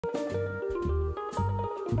You're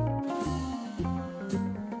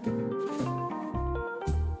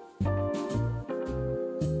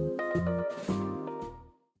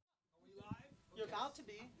about to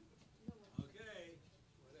be. Okay,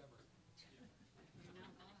 whatever.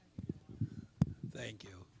 Thank you.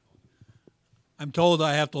 I'm told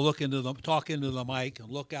I have to talk into the mic and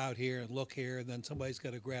look out here and look here, and then somebody's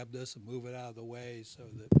got to grab this and move it out of the way so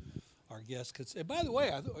that our guests could say. By the way,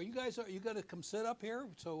 are you going to come sit up here?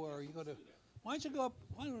 So are you going to? Why don't you go up?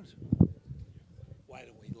 Why don't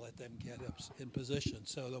we let them get up in position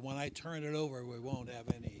so that when I turn it over, we won't have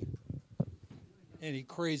any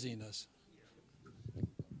craziness.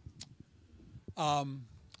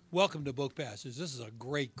 Welcome to Book Passage. This is a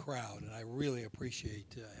great crowd, and I really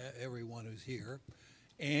appreciate everyone who's here.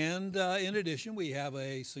 And in addition, we have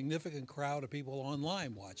a significant crowd of people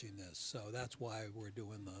online watching this, so that's why we're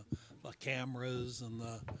doing the cameras and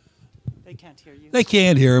the. They can't hear you. They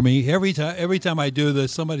can't hear me. Every time I do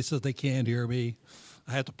this, somebody says they can't hear me.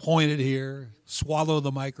 I have to point it here, swallow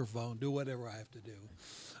the microphone, do whatever I have to do.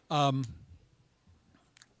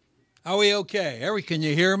 Are we okay? Can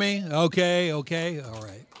you hear me? Okay, all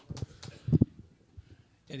right.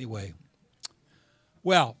 Anyway,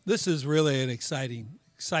 well, this is really an exciting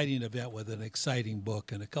event with an exciting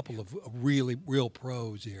book and a couple of real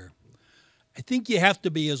pros here. I think you have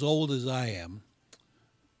to be as old as I am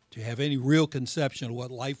to have any real conception of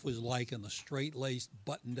what life was like in the straight-laced,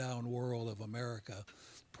 button-down world of America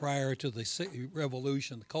prior to the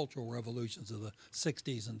cultural revolutions of the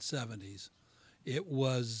 60s and 70s. It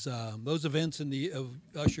was those events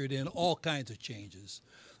ushered in all kinds of changes,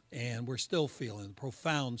 and we're still feeling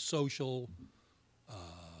profound social,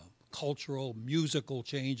 cultural, musical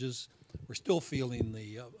changes. We're still feeling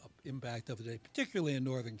the impact of it, particularly in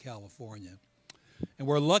Northern California. And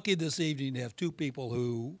we're lucky this evening to have two people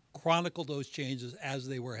who chronicled those changes as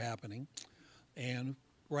they were happening, and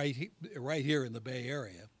right here in the Bay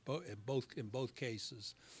Area, in both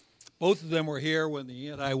cases. Both of them were here when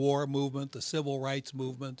the anti-war movement, the civil rights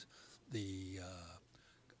movement, the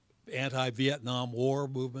anti-Vietnam War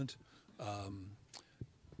movement, the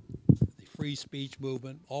free speech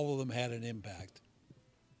movement, all of them had an impact.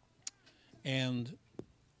 And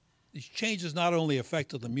these changes not only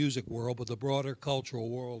affected the music world, but the broader cultural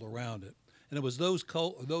world around it. And it was those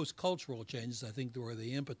cultural changes, I think, that were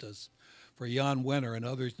the impetus for Jann Wenner and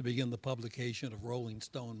others to begin the publication of Rolling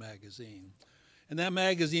Stone magazine. And that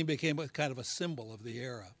magazine became kind of a symbol of the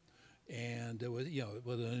era, and it was, it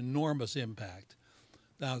was an enormous impact.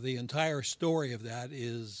 Now, the entire story of that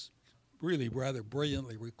is really rather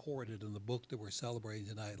brilliantly recorded in the book that we're celebrating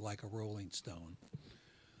tonight, Like a Rolling Stone,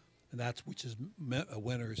 and which is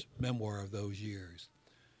Wenner's memoir of those years.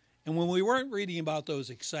 And when we weren't reading about those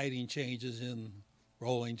exciting changes in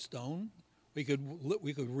Rolling Stone, we could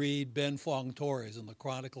read Ben Fong-Torres in the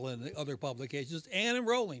Chronicle and the other publications, and in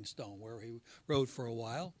Rolling Stone, where he wrote for a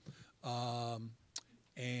while. 10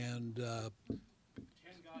 goddamn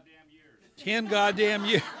years. 10 goddamn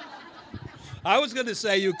years. I was going to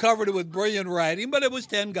say you covered it with brilliant writing, but it was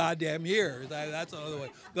 10 goddamn years. That's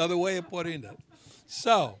another way of putting it.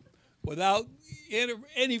 So, without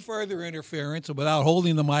any further interference, and without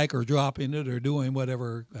holding the mic or dropping it or doing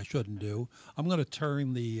whatever I shouldn't do, I'm going to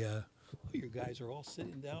turn the. You guys are all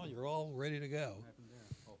sitting down. You're all ready to go.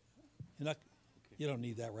 You don't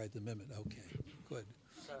need that right at the minute. Okay, good.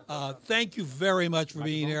 Thank you very much for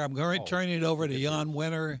being here. I'm going to turn it over to Jann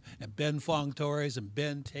Wenner and Ben Fong-Torres. And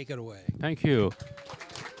Ben, take it away. Thank you.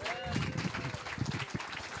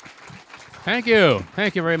 Thank you.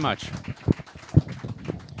 Thank you very much.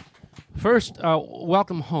 First,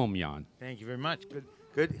 welcome home, Jann. Thank you very much.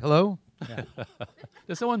 Good. Hello? Yeah.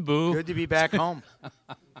 Does someone boo? Good to be back home.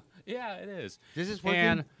 Yeah, it is. This is working?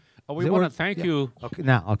 And we want to thank you. Okay,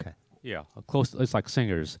 now, okay. Yeah, close. It's like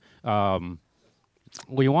singers.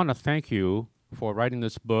 We want to thank you for writing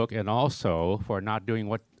this book and also for not doing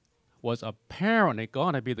what was apparently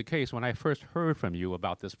going to be the case when I first heard from you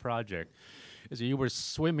about this project, is that you were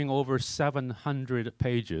swimming over 700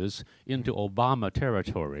 pages into Obama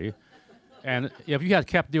territory. And if you had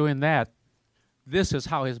kept doing that, this is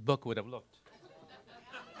how his book would have looked.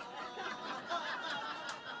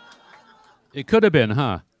 It could have been,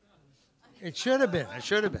 huh? It should have been. It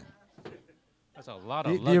should have been. That's a lot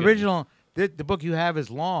of The original, the book you have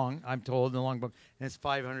is long, I'm told, the long book, and it's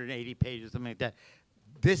 580 pages, something like that.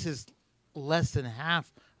 This is less than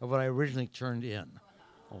half of what I originally turned in.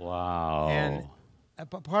 Wow. And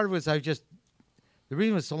part of it was the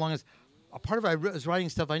reason it was so long is, a part of it I was writing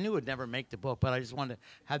stuff I knew would never make the book, but I just wanted to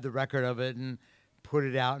have the record of it and put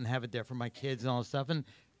it out and have it there for my kids and all this stuff. And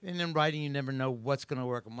And in writing, you never know what's going to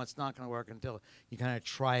work and what's not going to work until you kind of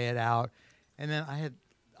try it out. And then I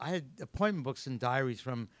had appointment books and diaries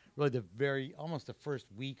from really almost the first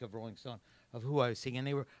week of Rolling Stone of who I was seeing,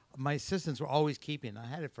 and my assistants were always keeping. I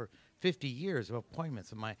had it for 50 years of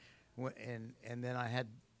appointments, and then I had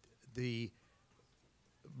the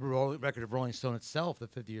record of Rolling Stone itself, the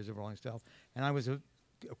 50 years of Rolling Stone, and I was a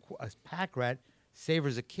pack rat, save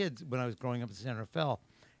as a kid when I was growing up in Santa Fe.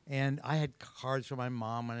 And I had cards from my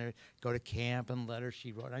mom when I would go to camp and letters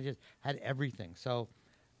she wrote. I just had everything. So,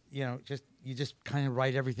 you just kind of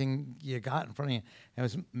write everything you got in front of you. And it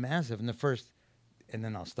was massive. And and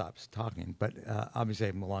then I'll stop talking. But obviously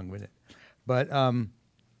I'm long-winded. But and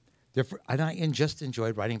I just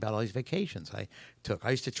enjoyed writing about all these vacations I took. I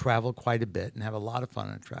used to travel quite a bit and have a lot of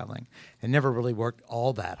fun in traveling, and never really worked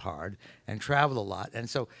all that hard and traveled a lot. And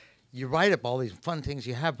so you write up all these fun things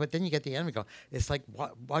you have, but then you get the end and go, it's like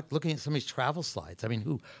looking at somebody's travel slides. I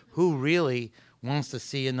mean, who really wants to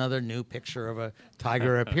see another new picture of a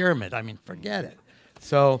tiger or a pyramid? I mean, forget it.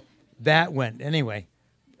 So that went. Anyway,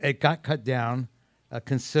 it got cut down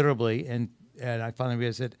considerably, and I finally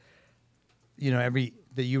realized that,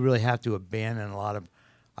 that you really have to abandon a lot of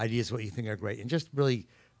ideas, what you think are great, and just really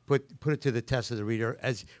put it to the test of the reader.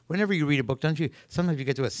 As whenever you read a book, don't you? Sometimes you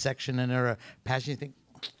get to a section and there a passage, you think,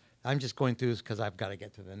 I'm just going through this because I've got to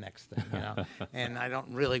get to the next thing, and I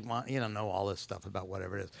don't really want, know all this stuff about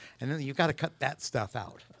whatever it is. And then you've got to cut that stuff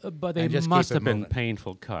out. But they must have been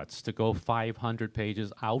painful cuts to go 500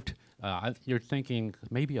 pages out. You're thinking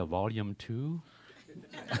maybe a volume 2?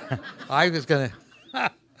 I was going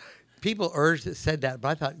to... People said that, but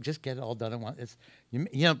I thought, just get it all done at once. It's,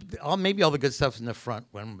 maybe all the good stuff's in the front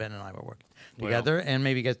when Ben and I were working together, and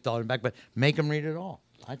maybe get dollar back, but make them read it all,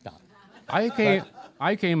 I thought.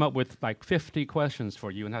 I came up with like 50 questions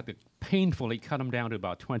for you and had to painfully cut them down to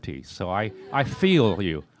about 20. So I feel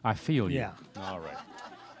you. I feel you. Yeah. All right.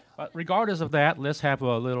 But regardless of that, let's have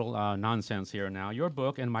a little nonsense here now. Your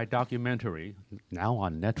book and my documentary, now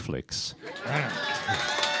on Netflix,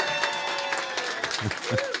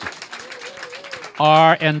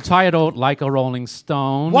 are entitled Like a Rolling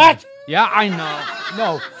Stone. What? Yeah, I know.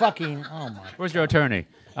 No, fucking, oh my. Where's your attorney?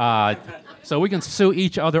 So we can sue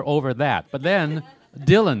each other over that. But then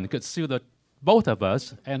Dylan could sue both of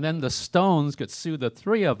us, and then the Stones could sue the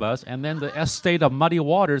 3 of us, and then the estate of Muddy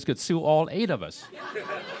Waters could sue all 8 of us.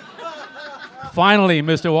 Finally,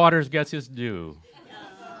 Mr. Waters gets his due.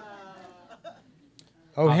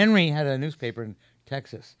 Oh, Henry had a newspaper in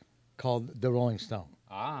Texas called The Rolling Stone.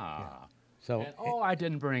 Ah. Yeah. So, I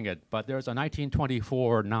didn't bring it, but there's a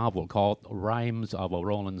 1924 novel called Rhymes of a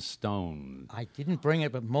Rolling Stone. I didn't bring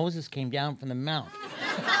it, but Moses came down from the mount.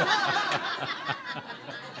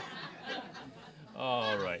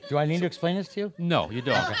 All right. Do I need to explain this to you? No, you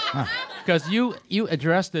don't. Because you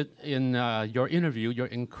addressed it in your interview, your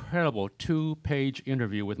incredible 2-page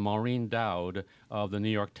interview with Maureen Dowd of the New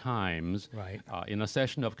York Times. Right. In a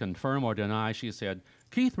session of Confirm or Deny, she said,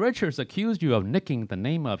 Keith Richards accused you of nicking the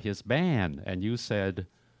name of his band. And you said,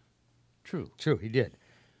 true. True, he did.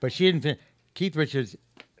 But she didn't finish. Keith Richards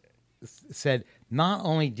said, not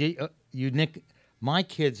only did you nick, my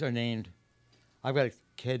kids are named, I've got a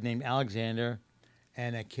kid named Alexander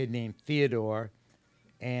and a kid named Theodore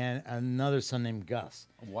and another son named Gus.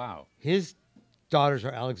 Wow. His daughters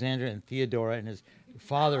are Alexandra and Theodora, and his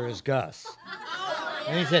father is Gus.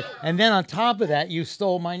 And he said, and then on top of that, you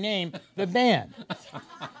stole my name, the band.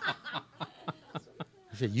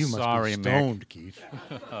 He said, you must be stoned, Keith.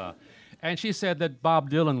 And she said that Bob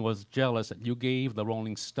Dylan was jealous that you gave the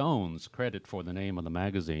Rolling Stones credit for the name of the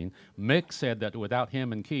magazine. Mick said that without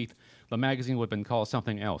him and Keith, the magazine would have been called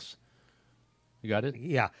something else. You got it?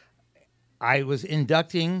 Yeah. I was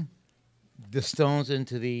inducting the Stones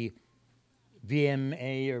into the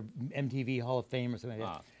VMA or MTV Hall of Fame or something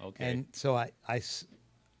like that. Okay. And so I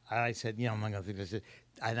said, I'm not going to do this.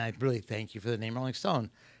 And I really thank you for the name Rolling Stone.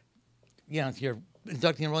 You're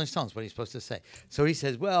inducting the Rolling Stones. What are you supposed to say? So he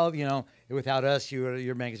says, well, without us,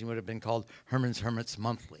 your magazine would have been called Herman's Hermits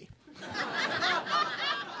Monthly.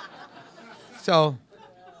 So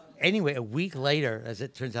anyway, a week later, as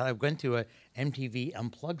it turns out, I went to a MTV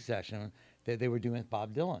Unplugged session that they were doing with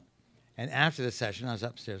Bob Dylan. And after the session, I was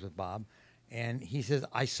upstairs with Bob, and he says,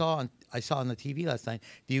 I saw on the TV last night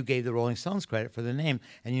that you gave the Rolling Stones credit for the name,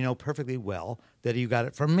 and you know perfectly well that you got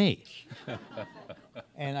it from me.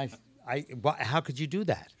 And how could you do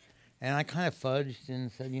that? And I kind of fudged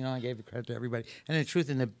and said, I gave the credit to everybody. And in truth,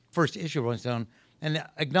 in the first issue of Rolling Stone, and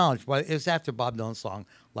acknowledged, it was after Bob Dylan's song,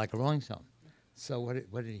 Like a Rolling Stone. So what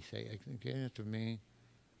did he say? I think gave it to me.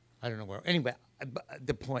 I don't know where. Anyway,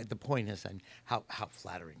 the point is how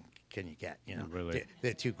flattering can you get? You know, Really?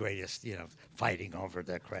 the two greatest, you know, fighting over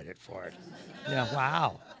the credit for it. Yeah,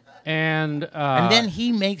 wow. And And then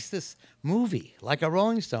he makes this movie like a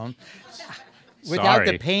Rolling Stone without the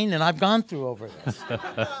Sorry. pain that I've gone through over this.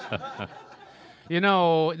 you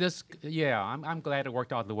know, I'm glad it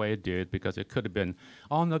worked out the way it did because it could have been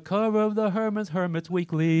on the cover of the Hermits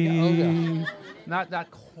Weekly. Yeah,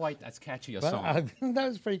 Not quite as catchy a But, song. that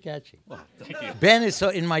was pretty catchy. Well, thank you. Ben is so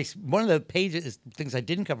in my one of the pages things I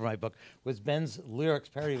didn't cover in my book was Ben's lyrics,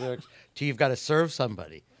 parody lyrics to "You've Got to Serve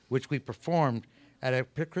Somebody," which we performed at a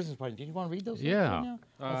Christmas party. Did you want to read those? Yeah. Right now?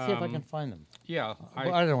 Let's see if I can find them. Yeah,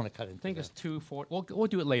 Well, I don't want to cut into I think that. it's 240. We'll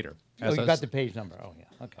do it later. Oh, As you a got s- the page number. Oh, yeah.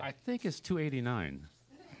 Okay. I think it's 289,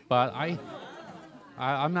 but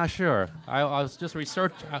I'm not sure. I was just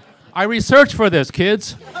I researched for this,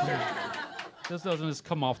 kids. This doesn't just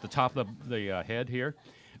come off the top of the head here.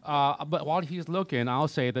 But while he's looking, I'll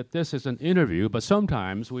say that this is an interview, but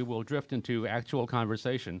sometimes we will drift into actual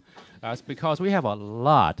conversation. It's because we have a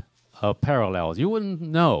lot of parallels. You wouldn't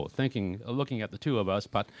know looking at the two of us,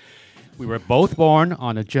 but we were both born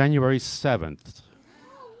on a January 7th,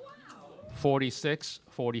 46,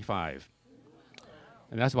 45.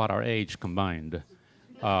 And that's about our age combined.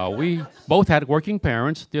 We both had working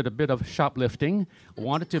parents, did a bit of shoplifting,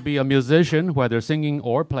 wanted to be a musician, whether singing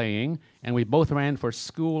or playing, and we both ran for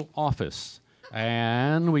school office.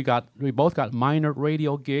 And we both got minor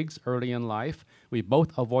radio gigs early in life. We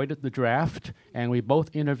both avoided the draft, and we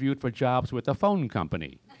both interviewed for jobs with a phone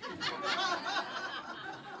company.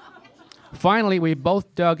 Finally, we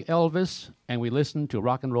both dug Elvis, and we listened to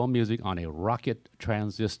rock and roll music on a rocket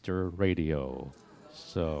transistor radio.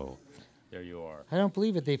 So, there you are. I don't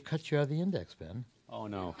believe it. They've cut you out of the index, Ben. Oh,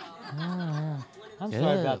 no. I'm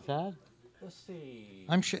sorry Yeah. about that. Let's see.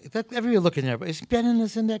 I'm sure that everybody looking there. But is Ben in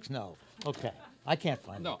this index? No. Okay. I can't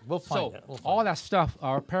find No. it. We'll find so it. We'll find all it. that stuff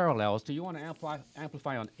are parallels. Do you want to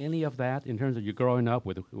amplify on any of that in terms of you growing up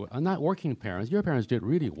with not working parents? Your parents did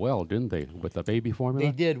really well, didn't they, with the baby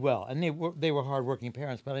formula? They did well, and they were hardworking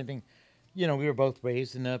parents. But I think, you know, we were both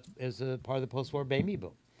raised as a part of the post-war baby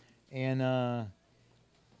boom, and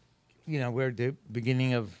you know, we're the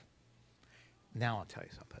beginning of. Now I'll tell you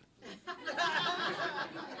something.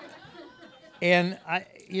 And I,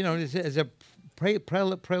 you know, as a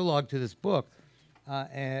prologue to this book,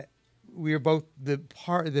 we were both the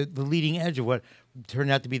leading edge of what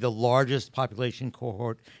turned out to be the largest population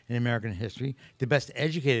cohort in American history, the best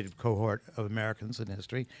educated cohort of Americans in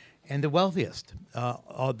history, and the wealthiest.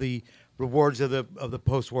 All the rewards of the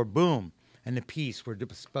post-war boom and the peace were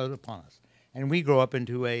bestowed upon us, and we grow up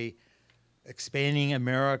into a expanding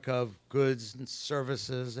America of goods and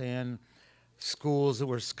services and schools that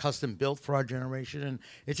were custom built for our generation, and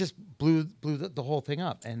it just blew the whole thing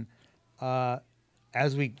up. And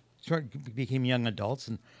as we became young adults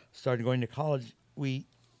and started going to college, we,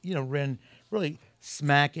 you know, ran really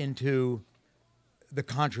smack into the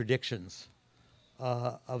contradictions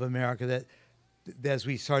of America. That as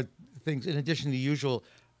we started things, in addition to the usual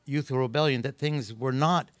youthful rebellion, that things were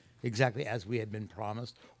not exactly as we had been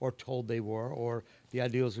promised or told they were, or the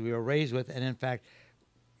ideals we were raised with, and in fact,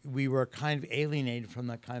 we were kind of alienated from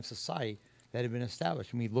that kind of society that had been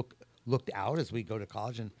established. And we looked out as we go to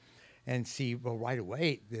college and see, well, right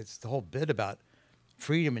away, it's the whole bit about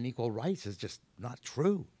freedom and equal rights is just not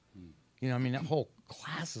true. You know, I mean, that whole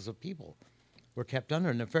classes of people were kept under.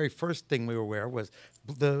 And the very first thing we were aware was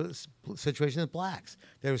the situation of blacks.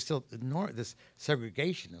 There was still this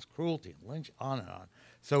segregation, this cruelty, and lynch, on and on.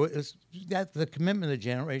 So it was that the commitment of the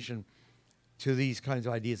generation to these kinds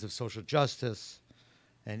of ideas of social justice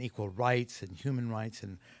and equal rights and human rights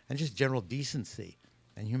and just general decency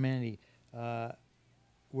and humanity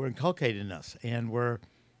were inculcated in us, and were,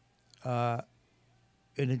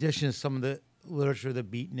 in addition to some of the literature of the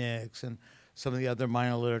beatniks and some of the other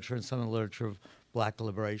minor literature and some of the literature of black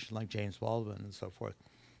liberation like James Baldwin and so forth,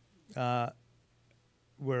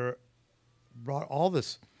 were brought all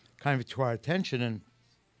this kind of to our attention and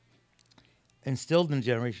instilled in the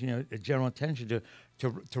generation, you know, a general attention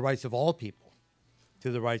to rights of all people,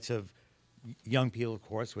 to the rights of young people, of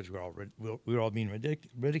course, which we were all being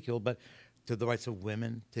ridiculed, but to the rights of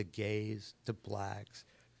women, to gays, to blacks,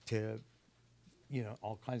 to, you know,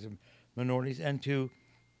 all kinds of minorities, and to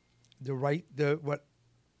what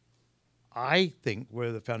I think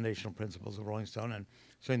were the foundational principles of Rolling Stone, and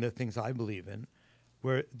certainly the things I believe in,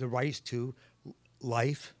 were the rights to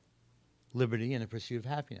life, liberty, and the pursuit of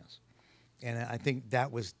happiness. And I think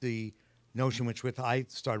that was the notion with I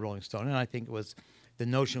started Rolling Stone, and I think it was the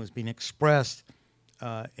notion was being expressed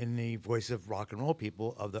in the voice of rock and roll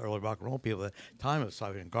people, of the early rock and roll people at the time. It was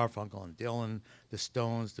Simon and Garfunkel and Dylan, the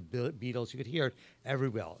Stones, the Beatles. You could hear it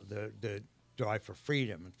everywhere. The drive for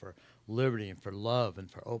freedom and for liberty and for love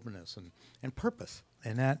and for openness and purpose.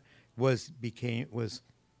 And that became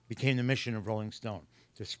the mission of Rolling Stone,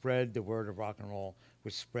 to spread the word of rock and roll,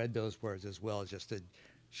 which spread those words as well as just the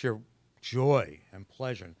sheer joy and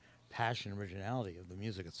pleasure and passion and originality of the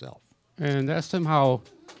music itself. And that's somehow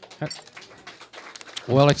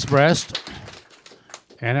well expressed,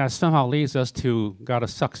 and that somehow leads us to Gotta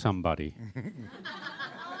Suck Somebody.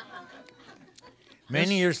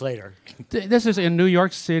 Many years later. This is in New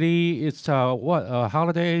York City. It's a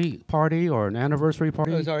holiday party or an anniversary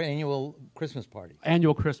party? It was our annual Christmas party.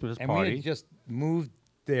 Annual Christmas And party. we had just moved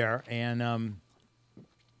there, and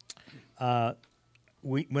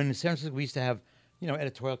when in San Francisco we used to have,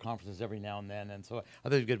 editorial conferences every now and then, and so I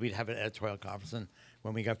thought it was good we'd have an editorial conference. And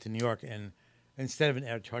when we got to New York, and instead of an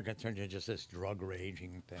editorial, it turned into just this drug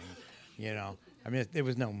raging thing, I mean, there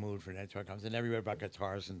was no mood for an editorial conference, and everywhere about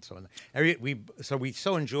guitars and so on. We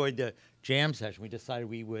so enjoyed the jam session, we decided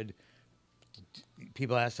we would.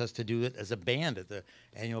 People asked us to do it as a band at the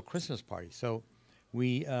annual Christmas party, so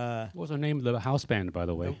we. What was the name of the house band, by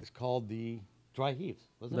the way? It was called the Dry Heaves,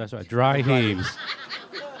 wasn't That's it? right, Dry Heaves.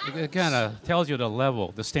 It kind of tells you the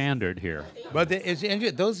level, the standard here. But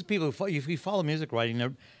those people, if you follow music writing,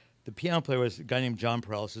 the piano player was a guy named John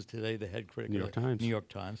Perales, who's today the head critic New York of the Times. New York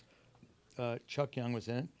Times. Chuck Young was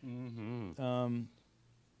in it. Mm-hmm.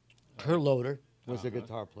 Kurt Loder was the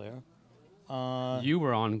guitar player. You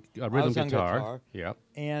were on I rhythm was on guitar. Yep.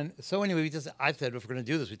 And so anyway, I said, if we're going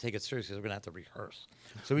to do this, we take it seriously. We're going to have to rehearse.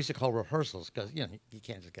 So we used to call rehearsals because you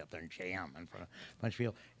can't just get up there and jam in front of a bunch of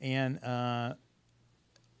people. And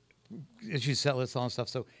as you set lists on stuff,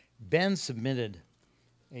 so Ben submitted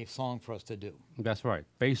a song for us to do. That's right.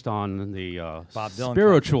 Based on the Bob Dylan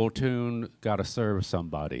spiritual tune, Gotta Serve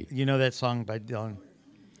Somebody. You know that song by Dylan?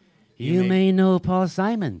 You may know Paul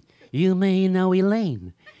Simon. You may know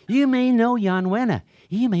Elaine. You may know Jann Wenner.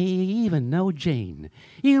 You may even know Jane.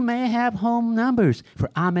 You may have home numbers for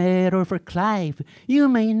Ahmed or for Clive. You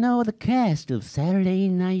may know the cast of Saturday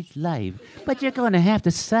Night Live. But you're going to have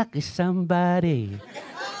to suck somebody.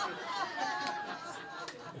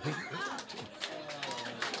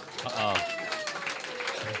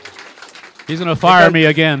 He's going to fire me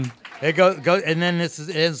again. It goes, and then it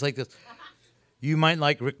ends like this. You might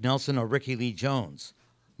like Rick Nelson or Ricky Lee Jones.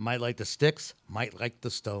 Might like the Styx, might like the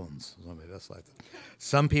Stones. Somebody that's like that.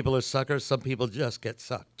 Some people are suckers, some people just get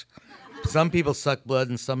sucked. Some people suck blood,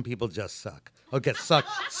 and some people just suck. Oh, get sucked,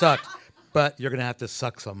 but you're going to have to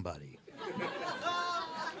suck somebody.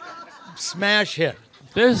 Smash hit.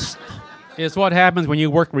 This is what happens when you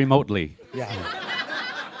work remotely. Yeah.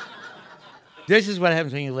 This is what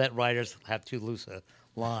happens when you let writers have too loose a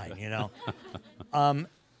line,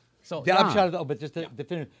 So, The upshot of but just to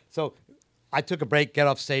finish. So I took a break, get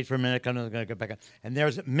off stage for a minute, I'm going to get back on. And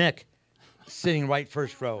there's Mick sitting right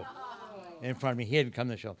first row in front of me. He hadn't come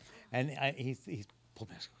to the show. And he's pulled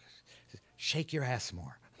me. Says, shake your ass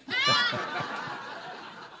more.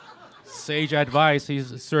 Sage advice.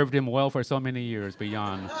 He's served him well for so many years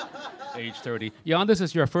beyond age 30. Jan, this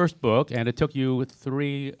is your first book, and it took you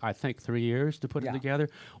 3 years to put it together.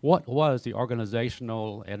 What was the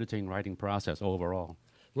organizational editing, writing process overall?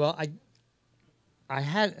 Well, I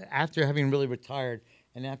had, after having really retired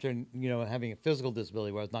and after, having a physical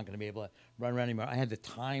disability where I was not going to be able to run around anymore, I had the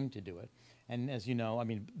time to do it. And as you know,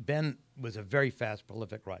 Ben was a very fast,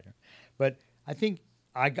 prolific writer. But I think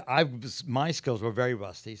my skills were very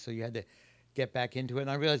rusty, so you had to get back into it.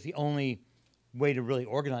 And I realized the only way to really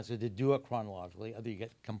organize it is to do it chronologically, other you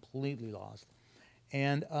get completely lost.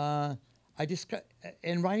 And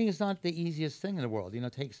and writing is not the easiest thing in the world.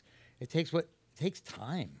 It takes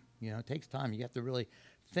time. It takes time. You have to really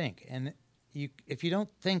think. And if you don't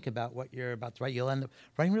think about what you're about to write, you'll end up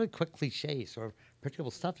writing really quick cliches or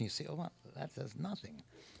predictable stuff, and you say, oh, well, that says nothing.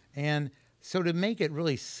 And so to make it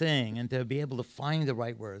really sing and to be able to find the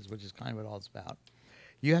right words, which is kind of what all it's about,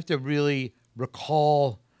 you have to really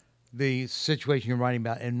recall the situation you're writing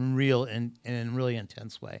about in a really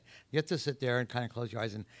intense way. You have to sit there and kind of close your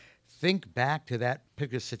eyes and think back to that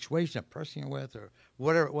particular situation, a person you're with or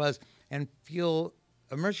whatever it was, and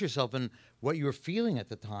immerse yourself in what you were feeling at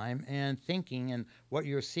the time and thinking and what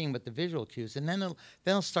you were seeing with the visual cues. And then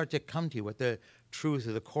it'll start to come to you what the truth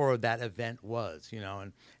or the core of that event was,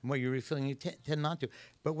 and what you were feeling. You tend not to.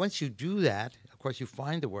 But once you do that, of course, you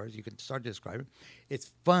find the words, you can start to describe it.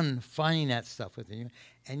 It's fun finding that stuff within you,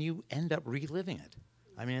 and you end up reliving it.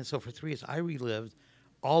 So for 3 years, I relived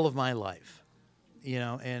all of my life,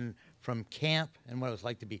 and from camp and what it was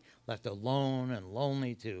like to be left alone and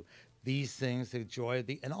lonely to these things, the joy of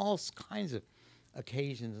and all kinds of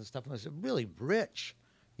occasions and stuff. It was really rich,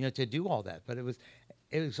 to do all that. But it was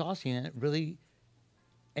exhausting, and it really,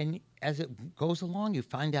 and as it goes along, you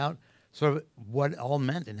find out sort of what it all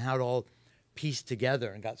meant and how it all pieced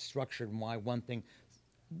together and got structured, and why one thing,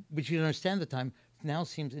 which you didn't understand at the time, now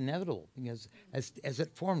seems inevitable, because as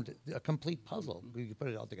it formed a complete puzzle. You could put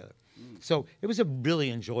it all together. So it was a really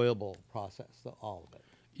enjoyable process, all of it.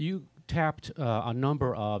 You tapped a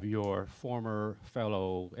number of your former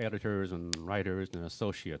fellow editors and writers and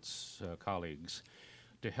associates, colleagues,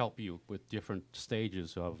 to help you with different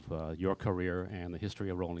stages of your career and the history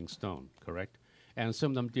of Rolling Stone, correct? And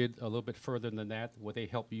some of them did a little bit further than that. Would they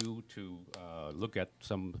help you to look at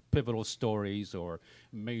some pivotal stories or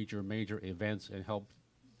major events and help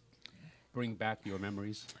bring back your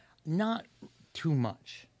memories? Not too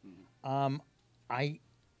much.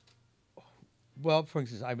 Well, for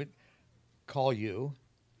instance, I would call you,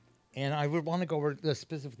 and I would want to go over the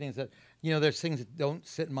specific things that, there's things that don't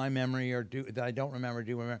sit in my memory or that I don't remember,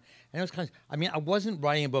 And it was kind of, I wasn't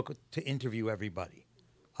writing a book to interview everybody.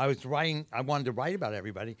 I wanted to write about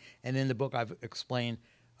everybody, and in the book I've explained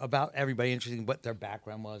about everybody, interesting what their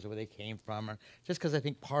background was or where they came from, or just because I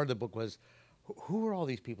think part of the book was who are all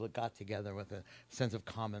these people that got together with a sense of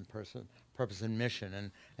common purpose and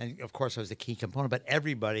mission, and of course that was a key component, but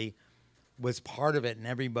everybody was part of it, and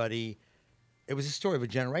everybody, it was a story of a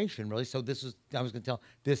generation, really. So I was going to tell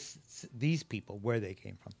these people where they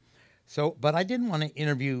came from. So, but I didn't want to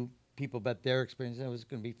interview people about their experience. It was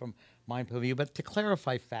going to be from my point of view, but to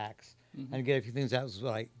clarify facts and get a few things. That was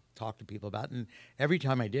what I talked to people about, and every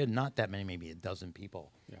time I did, not that many, maybe a dozen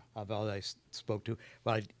people about that I spoke to,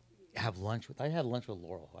 but I'd have lunch with. I had lunch with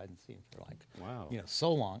Laurel, who I hadn't seen for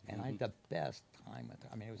so long, and I had the best time with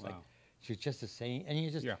her. It was like she was just the same, and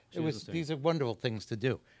these are wonderful things to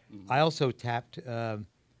do. I also tapped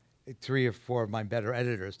 3 or 4 of my better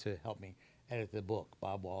editors to help me edit the book.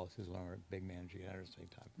 Bob Wallace is one of our big managing editors at the same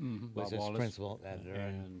time. Was Bob his Wallace principal editor,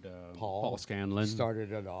 and Paul Scanlon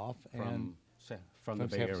started it off from the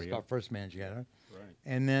Bay Area. Our first managing editor, Right.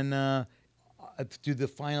 and then do the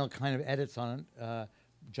final kind of edits on it.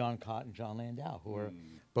 John Cott and John Landau, who are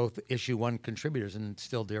both issue 1 contributors and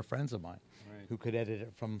still dear friends of mine, who could edit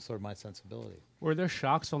it from sort of my sensibility. Were there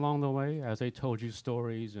shocks along the way as they told you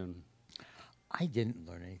stories? And I didn't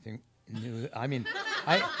learn anything new. I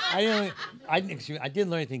didn't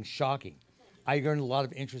learn anything shocking. I learned a lot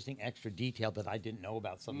of interesting extra detail that I didn't know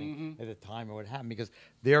about something at the time or what happened, because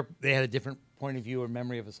they had a different point of view or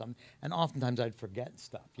memory of something, and oftentimes I'd forget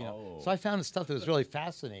stuff. So I found stuff that was really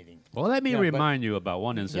fascinating. Well, let me remind you about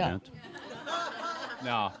one incident.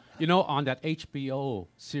 Now, on that HBO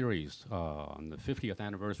series on the 50th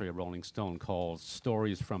anniversary of Rolling Stone called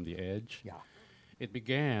Stories from the Edge, it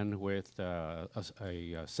began with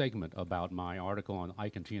a segment about my article on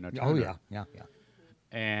Ike and Tina Turner. Yeah.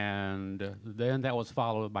 And then that was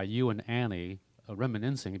followed by you and Annie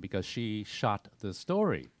reminiscing, because she shot the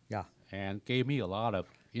story. Yeah. And gave me a lot of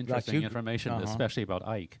interesting information, especially about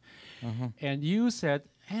Ike. And you said,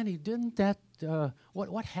 Annie, didn't that,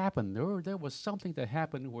 what happened? There was something that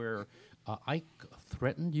happened where Ike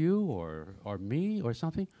threatened you or me or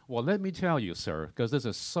something? Well, let me tell you, sir, because this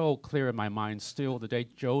is so clear in my mind still, the day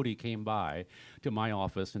Jody came by to my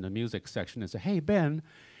office in the music section and said, hey, Ben,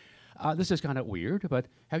 this is kind of weird, but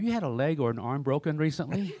have you had a leg or an arm broken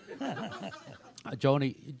recently?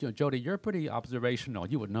 Jody, you're pretty observational.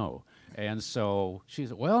 You would know. And so she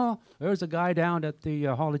said, well, there's a guy down at the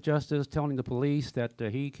Hall of Justice telling the police that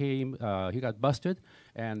he got busted,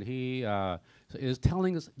 and he is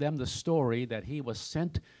telling them the story that he was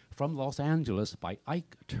sent from Los Angeles by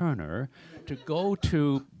Ike Turner to go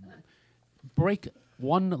to break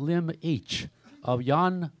one limb each of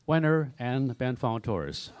Jann Wenner and Ben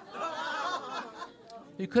Fong-Torres.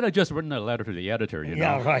 He could have just written a letter to the editor,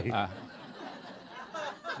 Yeah, right.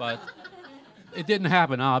 But it didn't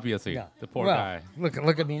happen, obviously. The poor guy.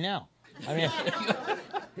 Look at me now.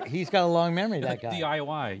 He's got a long memory, that guy.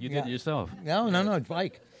 DIY. You did it yourself. No, it's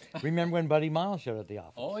Mike. Remember when Buddy Miles showed at the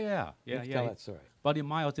office? Oh, yeah. Tell that story. Buddy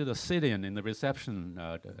Miles did a sit-in in the reception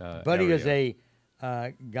Buddy area. was a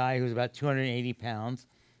guy who was about 280 pounds,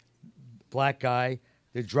 black guy,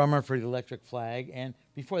 the drummer for the Electric Flag, and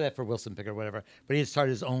before that for Wilson Pickett or whatever. But he had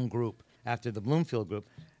started his own group after the Bloomfield group,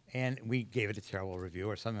 and we gave it a terrible review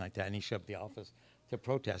or something like that, and he showed up at the office to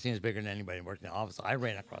protest. He was bigger than anybody who worked in the office. I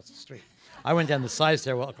ran across the street. I went down the side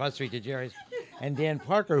stairwell across the street to Jerry's, and Dan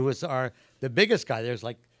Parker, who was the biggest guy, there's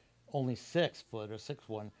like only 6 foot or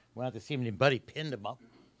 6'1", went out to see him, and Buddy pinned him up,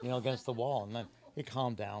 against the wall, and then he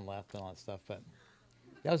calmed down, laughed, and all that stuff. But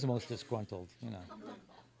That was the most disgruntled, you know.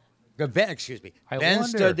 But Ben, excuse me. I Ben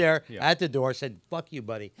wonder- stood there yeah. at the door, said, "Fuck you,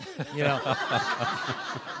 buddy." You know.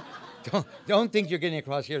 Don't think you're getting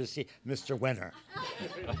across here to see Mr. Wenner.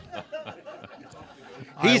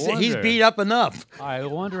 He's wonder. beat up enough. I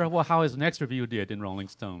wonder how his next review did in Rolling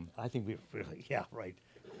Stone. I think we really, yeah, right.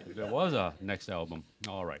 There was a next album.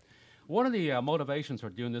 All right. One of the motivations for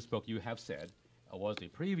doing this book, you have said, was the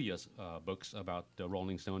previous books about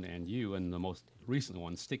Rolling Stone and you, and the most recent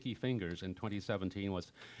one, Sticky Fingers, in 2017,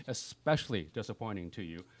 was especially disappointing to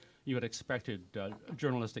you. You had expected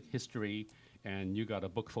journalistic history, and you got a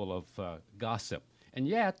book full of gossip. And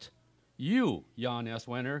yet, you, Jann S.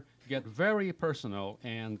 Wenner, get very personal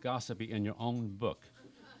and gossipy in your own book.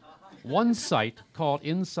 One site called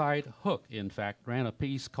Inside Hook, in fact, ran a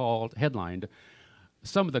piece headlined,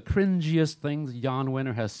 "Some of the Cringiest Things Jann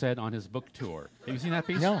Wenner Has Said on His Book Tour." Have you seen that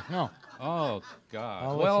piece? No. Oh, God.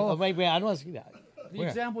 Oh, wait, I don't want to see that. The Where?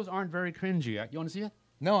 examples aren't very cringy. You want to see it?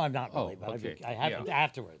 No, I'm not really, Oh, but okay. I have Yeah.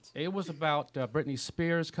 afterwards. It was about Britney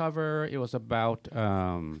Spears cover. It was about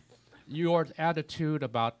your attitude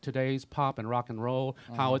about today's pop and rock and roll,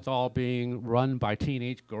 how it's all being run by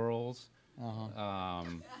teenage girls. What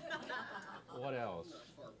else?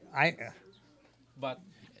 But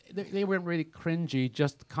they weren't really cringy,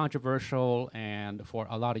 just controversial, and for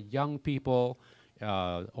a lot of young people,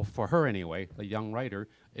 or for her anyway, the young writer,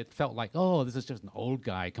 it felt like, oh, this is just an old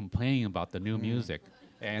guy complaining about the new music.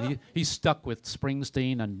 And he's stuck with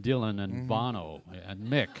Springsteen and Dylan and Bono and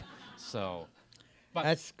Mick. So, but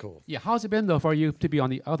That's cool. yeah, how's it been, though, for you to be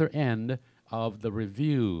on the other end of the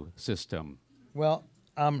review system? Well,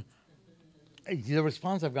 the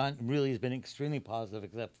response I've gotten really has been extremely positive,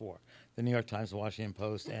 except for the New York Times, the Washington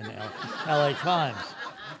Post, and LA Times.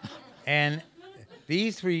 And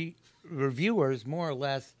these three reviewers, more or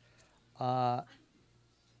less,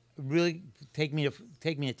 really take me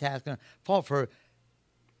to task and fault for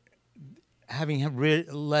having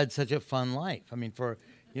led such a fun life. I mean, for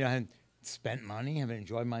having spent money, having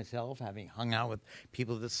enjoyed myself, having hung out with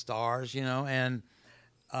people, the stars, and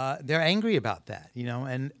they're angry about that,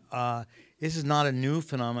 and this is not a new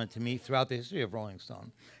phenomenon to me throughout the history of Rolling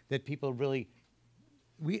Stone, that people really,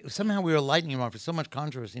 we were lighting them on for so much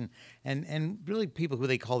controversy, and really people who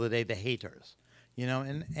they call today the haters,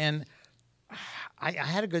 and I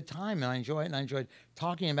had a good time, and I enjoyed it, and I enjoyed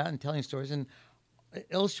talking about it and telling stories and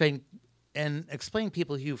illustrating and explaining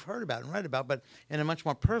people who you've heard about and read about, but in a much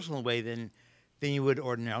more personal way than you would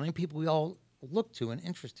ordinarily, people we all look to and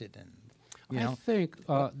interested in. I think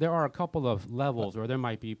there are a couple of levels where there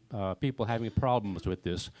might be people having problems with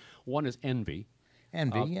this. One is envy.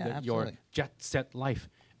 Envy, Your absolutely. jet-set life.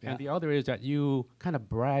 Yeah. And the other is that you kind of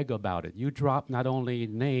brag about it. You drop not only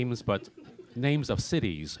names, but names of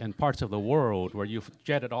cities and parts of the world where you've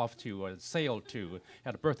jetted off to or sailed to,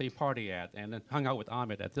 had a birthday party at, and then hung out with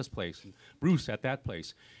Ahmed at this place, and Bruce at that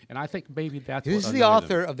place. And I think maybe that's This what is the annoyed them.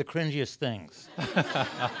 author of The Cringiest Things.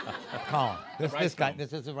 Colin. This guy,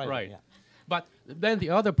 this is the writer. Right. Yeah. But then the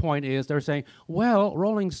other point is they're saying, well,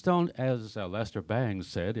 Rolling Stone, as Lester Bangs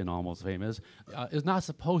said in Almost Famous, is not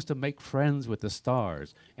supposed to make friends with the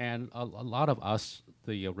stars. And a lot of us,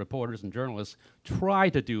 the reporters and journalists, try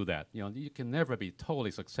to do that. You can never be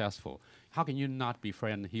totally successful. How can you not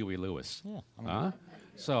befriend Huey Lewis? Yeah, Huh?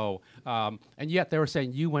 So, and yet they were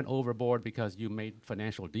saying you went overboard because you made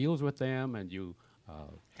financial deals with them and you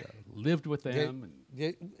lived with them.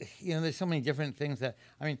 There's so many different things that,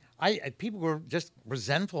 people were just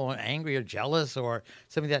resentful or angry or jealous or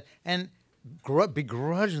something like that, and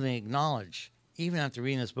begrudgingly acknowledge, even after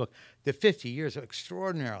reading this book, the 50 years of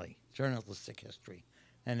extraordinarily journalistic history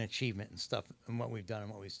and achievement and stuff, and what we've done and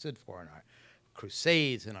what we stood for in our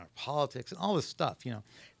crusades and our politics and all this stuff,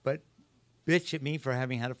 but bitch at me for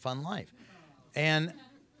having had a fun life. And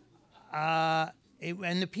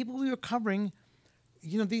and the people we were covering,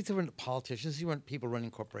 these weren't politicians. These weren't people running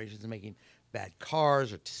corporations and making bad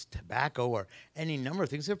cars or tobacco or any number of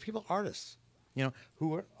things. They were people, artists, who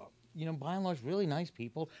were, by and large, really nice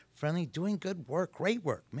people, friendly, doing good work, great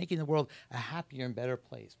work, making the world a happier and better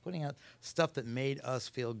place, putting out stuff that made us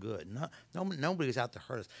feel good. Nobody was out to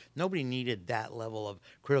hurt us. Nobody needed that level of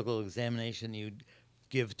critical examination you'd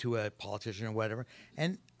give to a politician or whatever.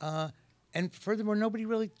 And furthermore, nobody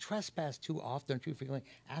really trespassed too often, too frequently,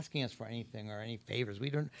 asking us for anything or any favors. We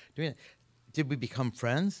don't do it. Did we become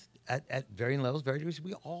friends at varying levels, very degrees?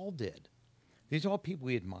 We all did. These are all people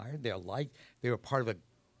we admired. They're liked. They were part of a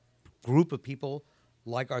group of people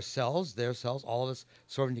like ourselves, themselves, all of us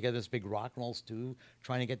serving together this big rock and roll stew,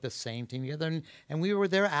 trying to get the same thing together. And we were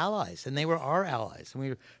their allies, and they were our allies. And we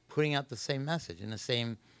were putting out the same message and the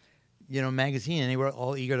same, magazine, and they were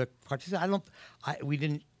all eager to participate.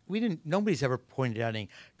 Nobody's ever pointed out any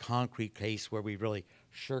concrete case where we really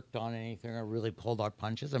shirked on anything or really pulled our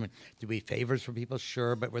punches. I mean, did we favors for people?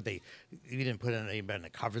 Sure, but we didn't put anybody in the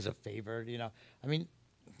covers of favor, I mean,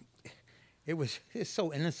 it's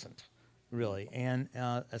so innocent, really, and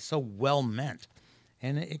so well meant.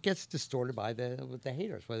 And it gets distorted by the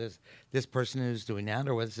haters, whether it's this person who's doing that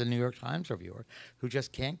or whether it's the New York Times reviewer who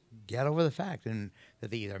just can't get over the fact and that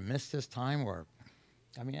they either missed this time or,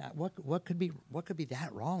 I mean, what could be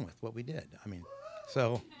that wrong with what we did? I mean,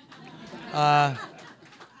 so I'm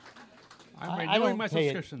I renewing don't my pay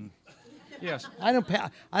it. subscription. Yes. I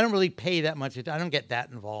don't really pay that much. I don't get that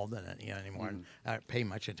involved in it anymore. And I don't pay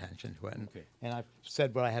much attention to it. Okay. And I've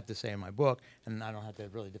said what I have to say in my book, and I don't have to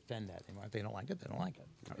really defend that anymore. If they don't like it, they don't like it.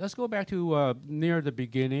 Let's go back to near the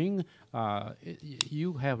beginning.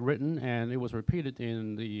 You have written, and it was repeated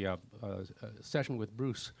in the session with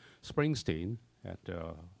Bruce Springsteen at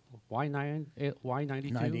Y92?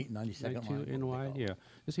 92nd 92 line, what NY, they call it. yeah.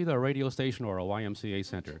 It's either a radio station or a YMCA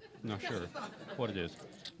center. I'm not sure what it is.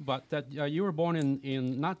 But that you were born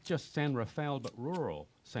in not just San Rafael, but rural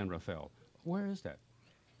San Rafael. Where is that?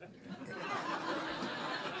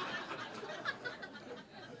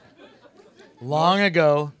 Long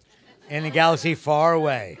ago, in a galaxy far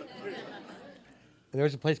away, there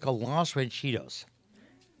was a place called Los Ranchitos.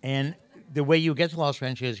 And the way you get to Los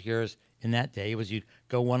Ranchitos here is, in that day, was you'd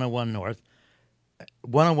go 101 North.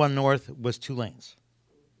 101 North was 2 lanes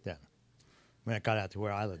then, when it got out to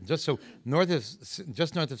where I lived. Just north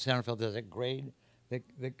of San Rafael, there's a grade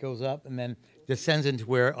that goes up and then descends into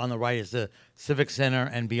where on the right is the Civic Center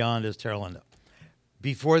and beyond is Terra Linda.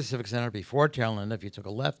 Before the Civic Center, before Terra Linda, if you took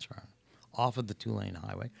a left turn off of the 2-lane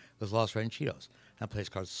highway, was Los Ranchitos, a place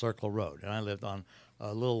called Circle Road. And I lived on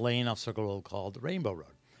a little lane off Circle Road called Rainbow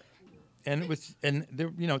Road. And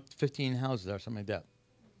there, 15 houses there, something like that.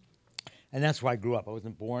 And that's where I grew up. I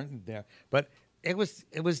wasn't born there, but it was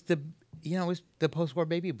the post-war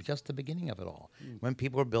baby, just the beginning of it all. When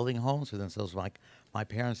people were building homes for themselves, like my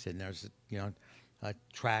parents did. And there's a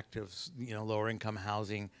tract of lower income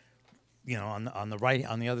housing, on the right,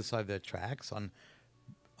 on the other side of the tracks, on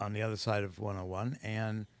the other side of 101,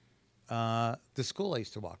 and the school I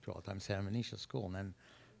used to walk to all the time, Santa Monisha School, and then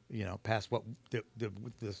past what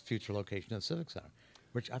the future location of the Civic Center,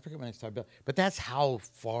 which I forget when I started building. But that's how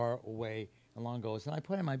far away and long ago it was. And I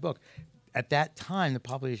put in my book, at that time, the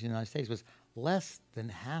population of the United States was less than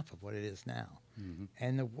half of what it is now. Mm-hmm.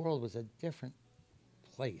 And the world was a different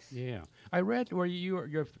place. Yeah. I read where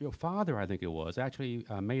your father, I think it was, actually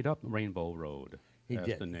made up Rainbow Road. He as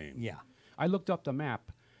did. the name. Yeah. I looked up the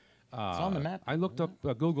map. It's on the map. I looked up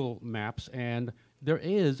Google Maps, and there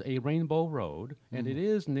is a Rainbow Road, and it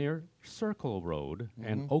is near Circle Road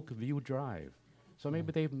and Oakview Drive. So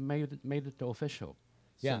maybe they've made it official.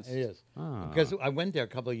 Yeah, it is. Because I went there a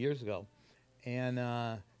couple of years ago, and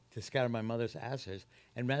to scatter my mother's ashes,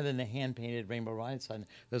 and rather than the hand-painted Rainbow Ride sign,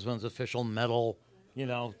 there's one of those official metal,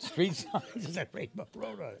 street signs. There's a Rainbow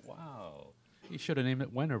Road on it. Wow. You should have named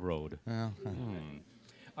it Wenner Road.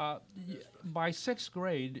 By 6th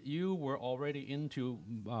grade, you were already into,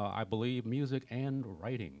 I believe, music and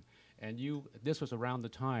writing. And this was around the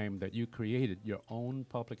time that you created your own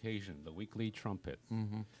publication, The Weekly Trumpet.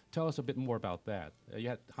 Mm-hmm. Tell us a bit more about that. You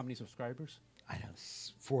had how many subscribers? I don't know,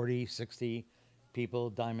 40, 60 people,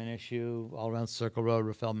 Diamond Issue, all around Circle Road,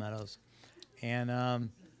 Rafael Meadows. And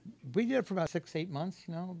we did it for about 6-8 months,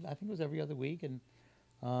 I think it was every other week. And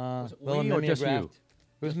was it we or just you?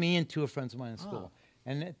 It was me and 2 friends of mine in school.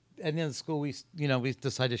 And at the end of school, we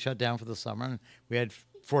decided to shut down for the summer, and we had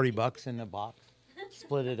 $40 in a box,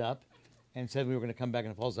 split it up, and said we were going to come back in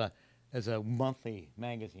the fall as a monthly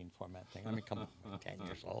magazine format thing. I mean, come on, 10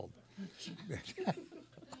 years old.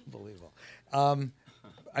 Unbelievable. I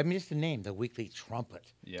mean, just the name, The Weekly Trumpet.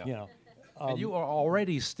 Yeah. And you are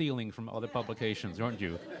already stealing from other publications, aren't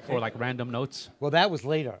you? For like random notes? Well, that was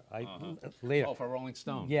later. Later. Oh, for Rolling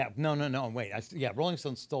Stone. Yeah. No. Wait. Rolling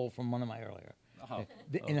Stone stole from one of my earlier.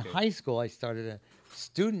 In high school, I started a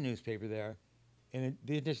student newspaper there. In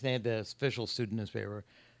addition, they had the official student newspaper,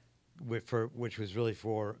 which was really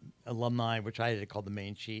for alumni, which I edited, called The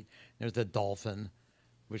Main Sheet. There's the Dolphin,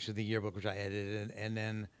 which is the yearbook, which I edited. And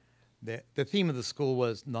then the theme of the school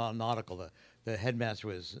was nautical. The headmaster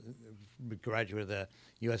was a graduate of the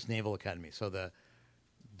U.S. Naval Academy. So the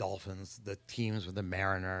Dolphins, the teams were the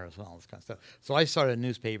Mariners, and all this kind of stuff. So I started a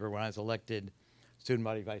newspaper when I was elected student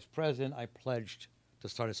body vice president. I pledged to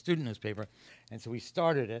start a student newspaper, and so we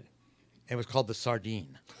started it. It was called The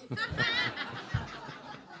Sardine.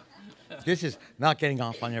 This is not getting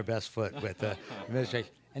off on your best foot with the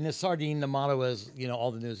administration. And the Sardine, the motto was,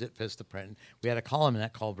 all the news at Vistaprint. We had a column in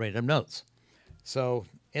that called Random Notes. So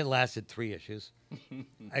it lasted 3 issues.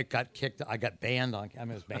 I got kicked. I got banned it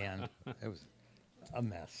was banned. It was a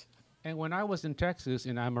mess. And when I was in Texas,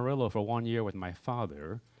 in Amarillo, for 1 year with my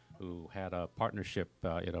father, who had a partnership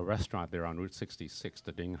in a restaurant there on Route 66,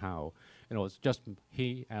 the Ding Hao, and it was just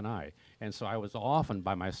he and I. And so I was often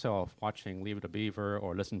by myself watching Leave It to Beaver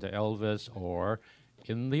or listen to Elvis or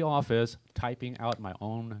in the office typing out my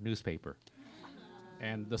own newspaper.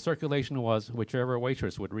 And the circulation was whichever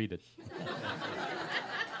waitress would read it.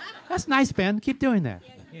 That's nice, Ben. Keep doing that.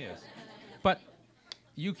 Yes. But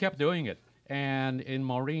you kept doing it. And in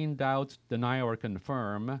Maureen Dowd's Deny or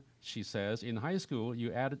Confirm, she says, in high school,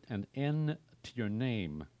 you added an N to your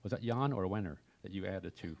name. Was that Jann or Wenner that you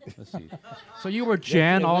added to? Let's see. So you were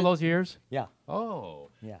Jan all those years? Yeah. Oh.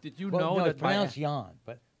 Yeah. Did you Well, know no, that it's pronounced Jan,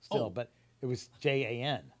 but still, Oh. but it was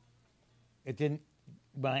Jan. It didn't.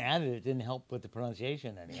 When I added it, it didn't help with the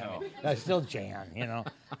pronunciation anyhow. No. That's still Jan,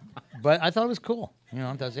 But I thought it was cool,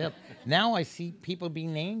 That's it. Now I see people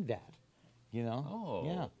being named that, Oh.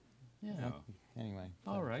 Yeah. Yeah. Anyway.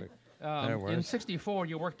 All right. Better In words. '64,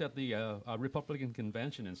 you worked at the Republican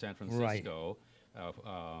Convention in San Francisco,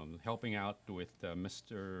 helping out with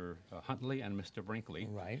Mr. Huntley and Mr. Brinkley.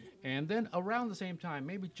 Right. And then around the same time,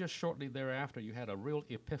 maybe just shortly thereafter, you had a real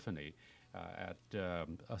epiphany at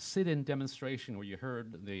a sit-in demonstration where you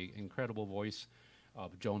heard the incredible voice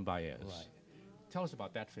of Joan Baez. Right. Tell us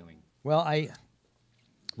about that feeling. Well, I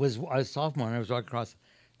was a sophomore, and I was walking across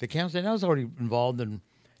the campus, and I was already involved in,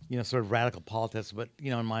 sort of radical politics, but,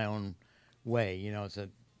 in my own way, it's a,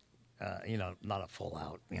 not a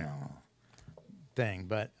full-out, thing.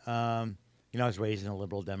 But, I was raised in a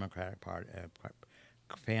liberal Democratic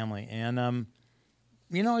family, and, I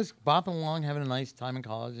was bopping along, having a nice time in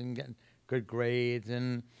college and getting good grades,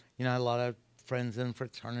 and, I had a lot of friends in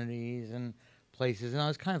fraternities and places, and I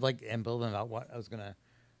was kind of like ambivalent about what I was going to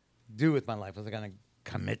do with my life. Was I going to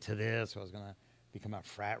commit to this, or was I going to become a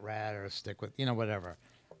frat rat or stick with, whatever.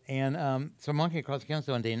 And so I'm walking across the campus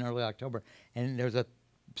one day in early October, and there's a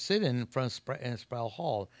sit-in in front of Sproul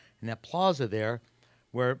Hall in that plaza there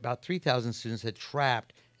where about 3,000 students had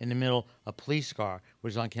trapped in the middle a police car,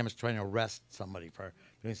 which was on campus trying to arrest somebody for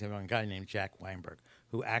doing something wrong. A guy named Jack Weinberg,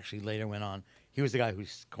 who actually later went on. He was the guy who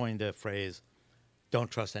coined the phrase, "Don't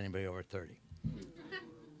trust anybody over 30."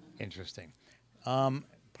 Interesting.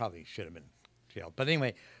 Probably should have been jailed. But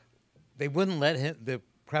anyway, they wouldn't let him, the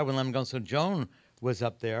crowd wouldn't let him go. So Joan was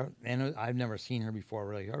up there, and I've never seen her before,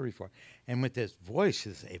 really heard her before. And with this voice,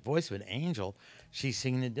 she's a voice of an angel, she's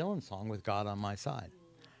singing the Dylan song, "With God on My Side."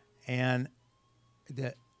 And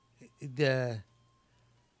the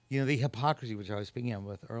hypocrisy, which I was speaking of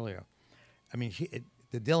with earlier, I mean,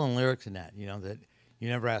 the Dylan lyrics in that, that you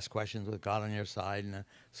never ask questions with God on your side, and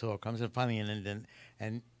so it comes, and finally,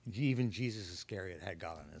 and even Jesus Iscariot had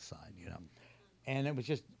God on his side, and it was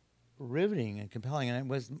just riveting and compelling,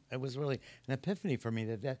 and it was really an epiphany for me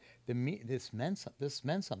that this meant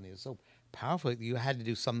something. It was so powerful that you had to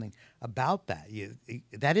do something about that.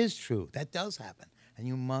 That is true. That does happen, and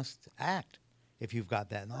you must act if you've got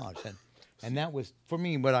that knowledge. And that was, for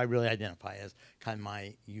me, what I really identify as kind of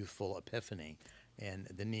my youthful epiphany and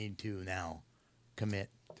the need to now commit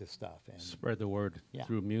to stuff. And Spread the word Yeah.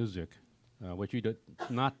 through music, which you did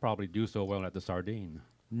not probably do so well at the Sardine.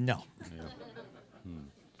 no.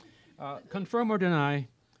 Yeah. Confirm or deny,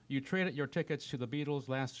 you traded your tickets to the Beatles'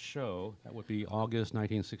 last show, that would be August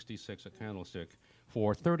 1966 at Candlestick,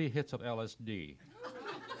 for 30 hits of LSD.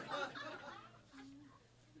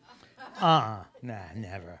 Nah,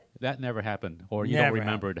 never. That never happened, or you Never don't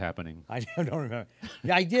remember it happening. I don't remember.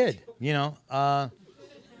 Yeah, I did.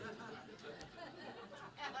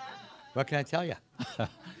 What can I tell you?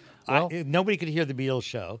 Well- Nobody could hear the Beatles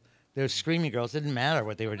show. There's screaming girls. It didn't matter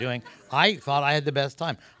what they were doing. I thought I had the best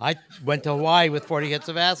time. I went to Hawaii with 40 hits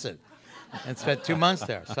of acid and spent 2 months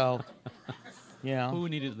there. So, Who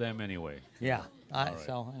needed them anyway? yeah. right.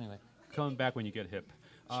 So anyway. Coming back when you get hip.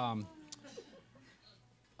 A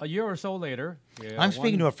year or so later, I'm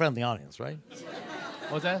speaking to a friendly audience, right?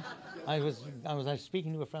 What's that? I was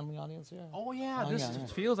speaking to a friendly audience here. Oh yeah, Oh, this yeah.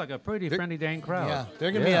 feels like a pretty friendly dang crowd. Yeah,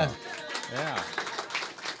 they're gonna yeah. Yeah.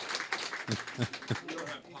 We don't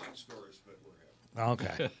have pot stores, but we're happy.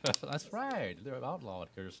 Okay. That's right. They're outlawed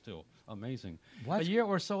here still. Amazing. What? A year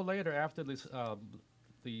or so later, after this,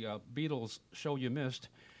 the Beatles show you missed,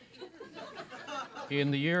 in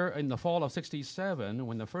the fall of '67,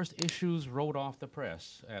 when the first issues rolled off the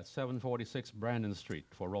press at 746 Brandon Street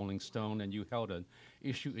for Rolling Stone, and you held an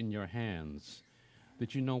issue in your hands,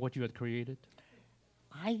 did you know what you had created?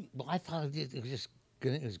 I thought it was just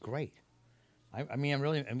good. It was great. I mean,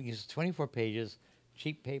 it's 24 pages,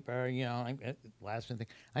 cheap paper, you know, last thing.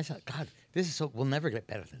 I thought, God, this is so, we'll never get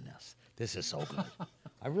better than this. This is so good.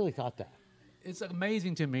 I really thought that. It's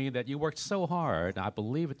amazing to me that you worked so hard. I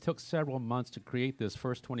believe it took several months to create this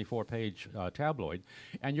first 24-page tabloid,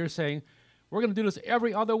 and you're saying, we're going to do this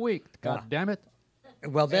every other week. God damn it.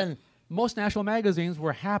 Well, then... Most national magazines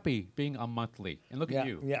were happy being a monthly, and look at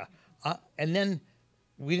you. Yeah, and then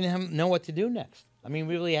we didn't know what to do next. I mean,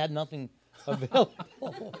 we really had nothing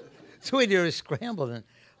available. So we did a scramble, and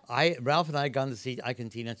Ralph and I had gone to see Ike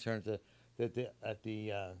and Tina Turner at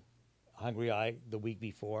the Hungry Eye the week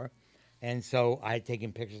before. And so I had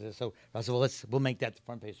taken pictures of it. So I said, well, we'll make that the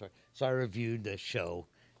front page story. So I reviewed the show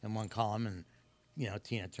in one column, and, you know,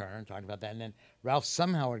 Tina Turner, and talked about that. And then Ralph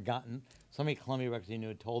somehow had gotten, somebody at Columbia Records he knew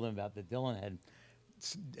had told him about that Dylan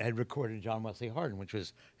had recorded John Wesley Hardin, which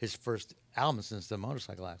was his first album since the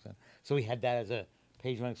motorcycle accident. So he had that as a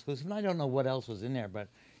page one exclusive. And I don't know what else was in there, but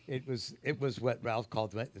it was what Ralph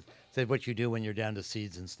said what you do when you're down to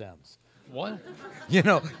seeds and stems. What? You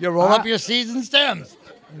know, you roll up your seeds and stems.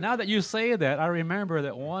 Now that you say that, I remember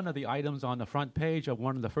that one of the items on the front page of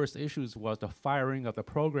one of the first issues was the firing of the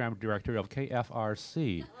program director of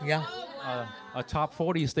KFRC. Yeah. A top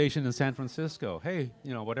 40 station in San Francisco. Hey,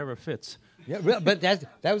 you know, whatever fits. Yeah, but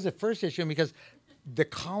that was the first issue because the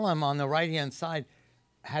column on the right-hand side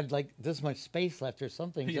had like this much space left or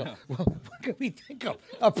something. Yeah. So, well, what could we think of?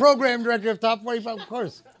 A program director of Top 45, of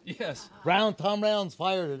course. Yes. Tom Rounds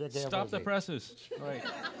fired at KFRC. Stop the presses. Right.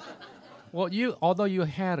 Well, although you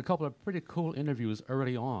had a couple of pretty cool interviews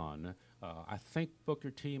early on, I think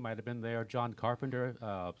Booker T might have been there. John Carpenter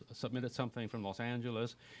submitted something from Los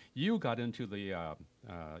Angeles. You got into the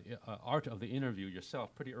art of the interview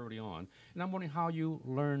yourself pretty early on, and I'm wondering how you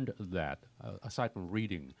learned that, aside from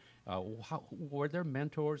reading. Were there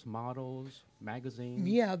mentors, models, magazines?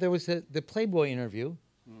 Yeah, there was the Playboy interview,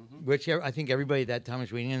 which I think everybody at that time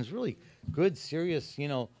was reading, and it's really good, serious, you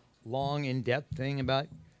know, long, in-depth thing about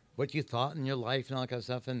what you thought in your life and all that kind of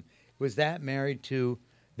stuff. And was that married to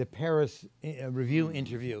the Paris Review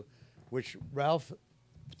interview, which Ralph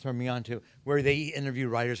turned me on to, where they interview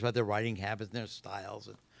writers about their writing habits and their styles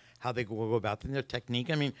and how they go about them, their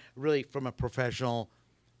technique. I mean, really from a professional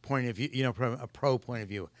point of view, you know, from a pro point of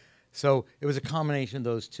view. So it was a combination of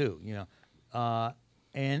those two, you know.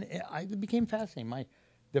 And it became fascinating.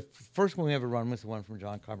 The first one we ever run was the one from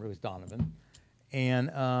John Carpenter. It was Donovan. And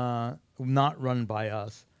not run by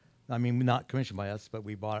us. I mean, not commissioned by us, but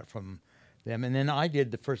we bought it from them. And then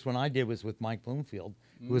the first one I did was with Mike Bloomfield,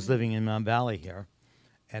 who was living in Mount Valley here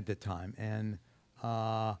at the time. And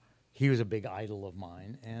he was a big idol of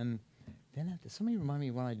mine. And then somebody remind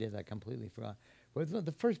me when I did that, I completely forgot. Well,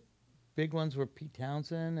 the first big ones were Pete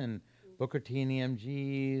Townsend and Booker T and the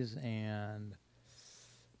MGs, and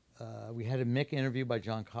we had a Mick interview by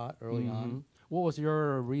John Cott early on. What was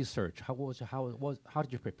your research? How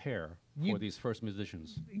did you prepare for these first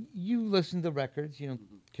musicians? You listen to records, you know,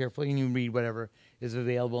 carefully, and you read whatever is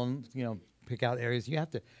available, and you know, pick out areas. You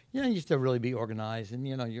have to really be organized, and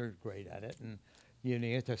you know, you're great at it, and you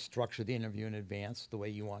have to structure the interview in advance the way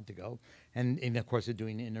you want to go, and of course,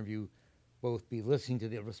 doing the interview, both be listening to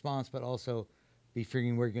the response, but also be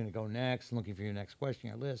figuring where you're going to go next, and looking for your next question,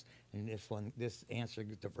 your list, and this answer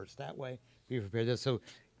diverts that way. Be prepared to so.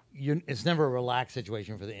 It's never a relaxed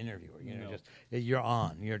situation for the interviewer. You know, just you're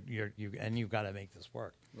on. And you've got to make this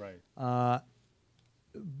work. Right.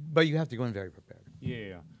 But you have to go in very prepared.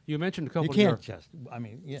 Yeah. You mentioned a couple. You can't just. I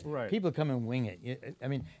mean, right. People come and wing it. I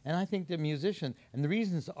mean, and I think the musician and the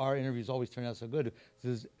reasons our interviews always turn out so good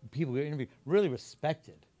is people who interview really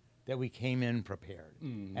respected that we came in prepared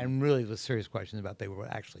and really the serious questions about they were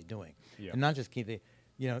actually doing, and not just keep the,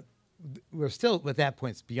 you know. We're still at that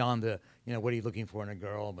point. It's beyond the, you know, what are you looking for in a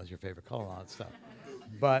girl? What's your favorite color? All that stuff.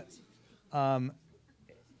 But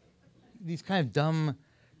these kind of dumb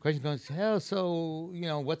questions going, oh, so you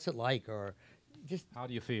know, what's it like, or just how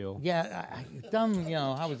do you feel? Yeah, dumb. You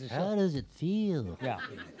know, how was it? How does it feel? Yeah.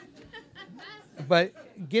 But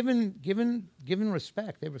given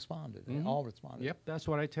respect, they responded. They all responded. Yep, that's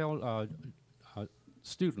what I tell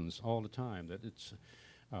students all the time. That it's.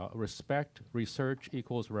 Respect, research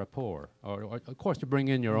equals rapport. Or, of course, you bring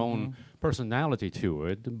in your own personality to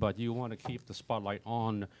it, but you want to keep the spotlight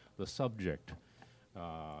on the subject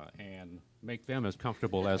and make them as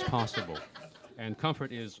comfortable as possible. And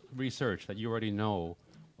comfort is research, that you already know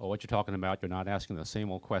what you're talking about. You're not asking the same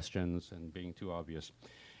old questions and being too obvious.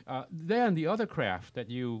 Then the other craft that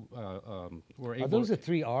you were able to... Are those the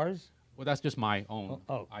 3 R's? Well, that's just my own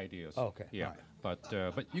ideas. Oh, okay. Yeah.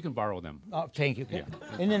 but you can borrow them. Oh, thank you. Yeah.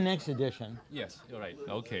 In the next edition. Yes, you're right.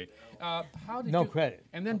 Okay. How did No you, credit.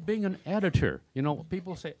 And then being an editor, you know,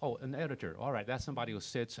 people say, "Oh, an editor. All right, that's somebody who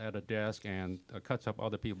sits at a desk and cuts up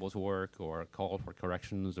other people's work, or calls for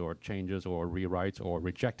corrections, or changes, or rewrites, or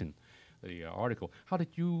rejecting the article." How did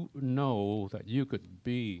you know that you could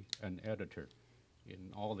be an editor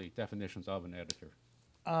in all the definitions of an editor?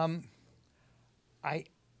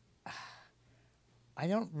 I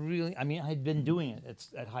don't really. I mean, I'd been doing it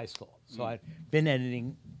at high school, so I'd been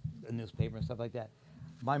editing a newspaper and stuff like that.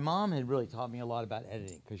 My mom had really taught me a lot about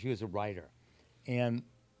editing because she was a writer, and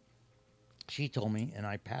she told me, and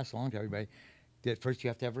I passed along to everybody, that first you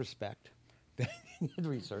have to have respect, then you had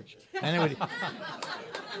research, and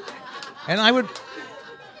I would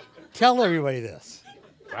tell everybody this.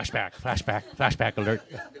 Flashback, flashback, flashback alert.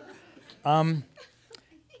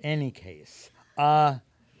 Any case.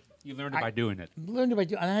 You learned it by doing it. Learned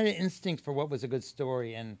about and I had an instinct for what was a good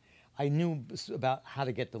story, and I knew about how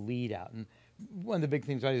to get the lead out. And one of the big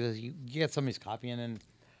things is you get somebody's copying, and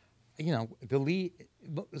you know the lead.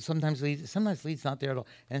 Sometimes lead's not there at all,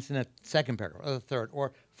 and it's in the second paragraph or the third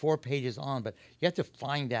or 4 pages on. But you have to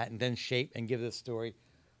find that and then shape and give the story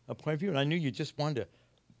a point of view. And I knew you just wanted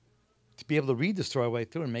to be able to read the story all the way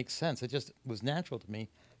through and make sense. It just was natural to me.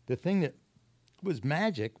 The thing that was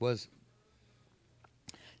magic was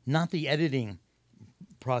not the editing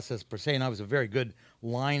process per se, and I was a very good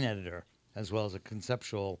line editor as well as a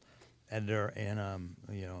conceptual editor and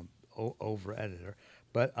over editor.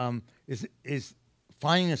 But is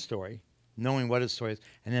finding a story, knowing what a story is,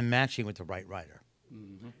 and then matching with the right writer.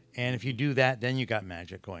 Mm-hmm. And if you do that, then you got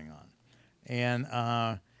magic going on.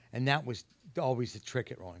 And that was always the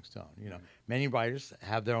trick at Rolling Stone. You know, many writers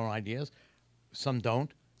have their own ideas, some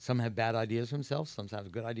don't. Some have bad ideas themselves, some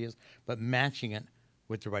have good ideas, but matching it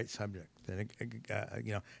with the right subject. Then,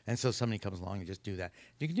 and so somebody comes along and just do that.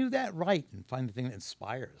 If you can do that right and find the thing that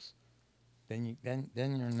inspires, then you're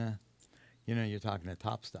in the, you're talking the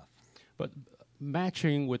top stuff. But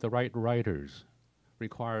matching with the right writers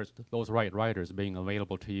requires those right writers being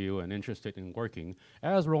available to you and interested in working.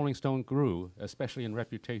 As Rolling Stone grew, especially in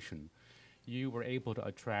reputation, you were able to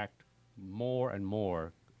attract more and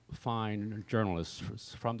more fine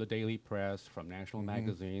journalists from the daily press, from national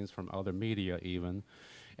magazines, from other media even,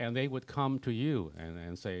 and they would come to you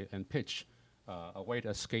and say and pitch a way to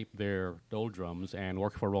escape their doldrums and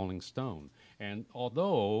work for Rolling Stone. And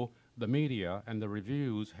although the media and the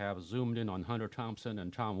reviews have zoomed in on Hunter Thompson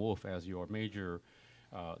and Tom Wolfe as your major,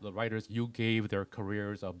 the writers you gave their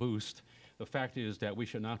careers a boost, the fact is that we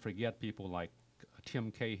should not forget people like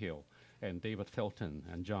Tim Cahill and David Felton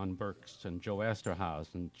and John Burks and Joe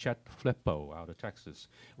Esterhaus and Chet Flippo out of Texas,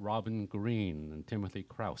 Robin Green and Timothy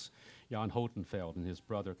Krause, Jan Hotenfeld and his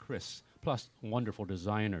brother Chris, plus wonderful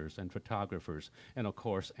designers and photographers, and of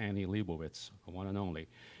course Annie Leibovitz, one and only.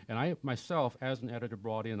 And I myself, as an editor,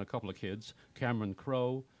 brought in a couple of kids, Cameron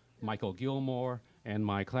Crowe, Michael Gilmore, and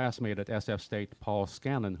my classmate at SF State, Paul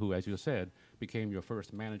Scanlon, who, as you said, became your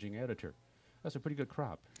first managing editor. That's a pretty good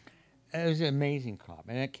crop. It was an amazing crop,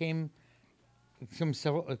 and it came from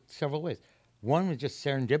several ways. One was just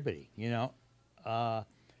serendipity, a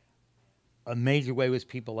major way was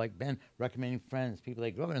people like Ben recommending friends, people they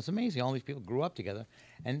grew up with. It's amazing. All these people grew up together.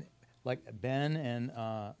 And like Ben and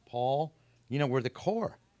Paul, were the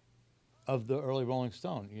core of the early Rolling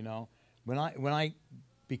Stone, When I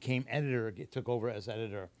became editor, took over as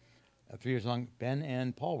editor 3 years long, Ben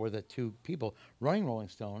and Paul were the two people running Rolling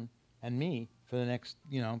Stone and me for the next,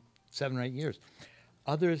 7 or 8 years.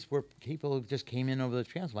 Others were people who just came in over the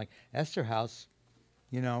transom, like Esterhaus,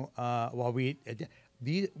 while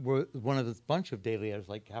these were one of the bunch of daily editors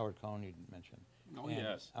like Howard Cohn you didn't mention. Oh,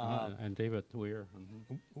 yes. And David Weir.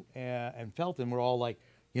 And Felton were all like,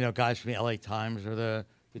 guys from the LA Times or the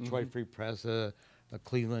Detroit Free Press, a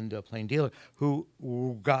Cleveland plain dealer, who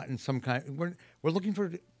got in some kind, we're looking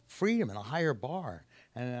for freedom and a higher bar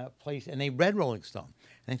and a place, and they read Rolling Stone.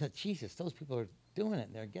 And they thought, Jesus, those people are doing it,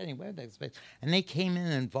 and they're getting away with that space. And they came in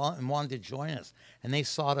and wanted to join us, and they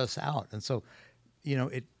sought us out. And so,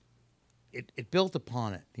 it built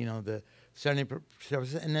upon it, the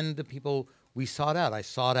services, and then the people we sought out. I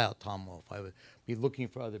sought out Tom Wolfe. I would be looking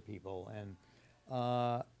for other people,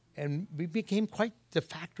 and we became quite the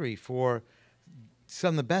factory for some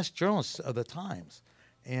of the best journalists of the times.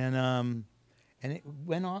 And it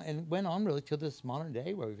went on really till this modern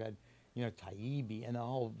day where we've had, Taibbi and a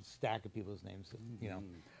whole stack of people's names that,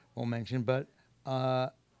 won't mention. But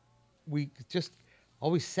we just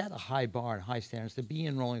always set a high bar and high standards. To be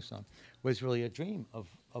in Rolling Stone was really a dream of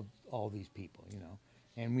all these people,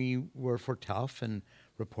 and we were for tough and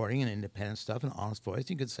reporting and independent stuff and honest voice.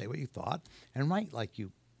 You could say what you thought and write like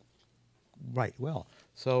you write well.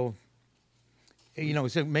 So, you know,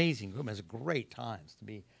 it's amazing. It was great times to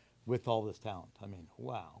be with all this talent. I mean,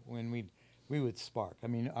 wow. When we would spark. I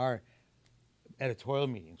mean, our editorial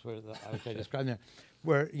meetings, where I described them,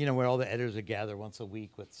 where, you know, where all the editors would gather once a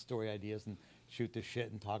week with story ideas and shoot the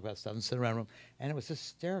shit and talk about stuff and sit around a room. And it was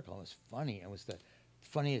hysterical. It was funny. It was the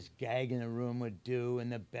funniest gag in the room would do,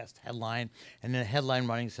 and the best headline. And the headline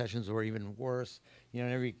writing sessions were even worse. You know,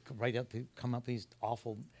 every write up to come up with these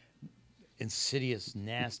awful, insidious,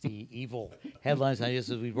 nasty, evil headlines and ideas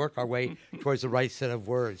as we work our way towards the right set of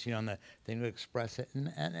words, you know, and the thing to express it.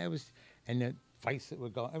 And it was, and the fights that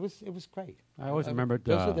would go. It was great. I always remembered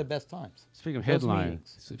those were the best times. Speaking of Those headlines,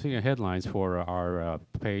 meetings. speaking of headlines for our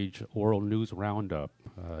page Oral News Roundup,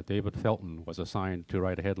 David Felton was assigned to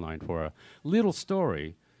write a headline for a little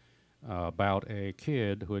story about a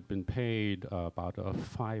kid who had been paid about a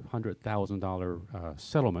 $500,000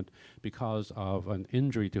 settlement because of an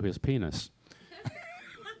injury to his penis.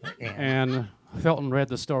 And Felton read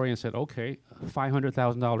the story and said, "Okay,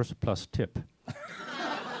 $500,000 plus tip."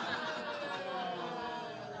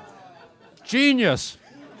 Genius.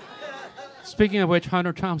 Speaking of which,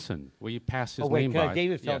 Hunter Thompson, will you pass his name by?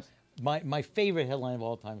 David Felton. Yes. My favorite headline of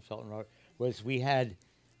all time, Felton wrote, was we had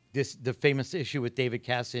the famous issue with David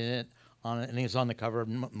Cassidy in it, and he was on the cover,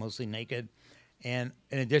 mostly naked. And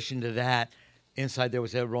in addition to that, inside there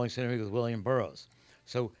was a Rolling Stone interview with William Burroughs.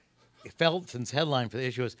 So Felton's headline for the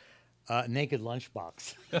issue was "Naked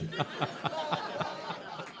Lunchbox."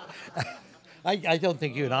 I don't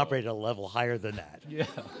think you can operate at a level higher than that. Yeah.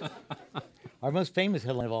 Our most famous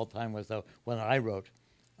headline of all time was the one that I wrote.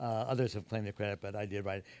 Others have claimed the credit, but I did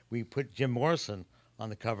write it. We put Jim Morrison on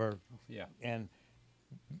the cover, Yeah. and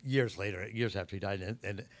years later, years after he died,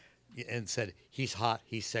 and said, "He's hot,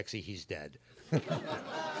 he's sexy, he's dead."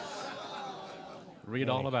 Read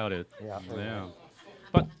all about it. Yeah.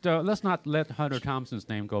 But let's not let Hunter Thompson's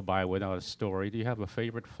name go by without a story. Do you have a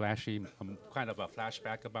favorite flashy, kind of a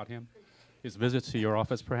flashback about him? His visits to your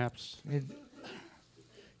office, perhaps?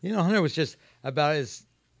 You know, Hunter was just about as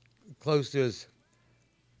close to as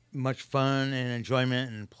much fun and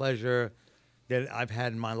enjoyment and pleasure that I've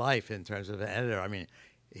had in my life in terms of an editor. I mean,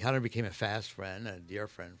 Hunter became a fast friend, a dear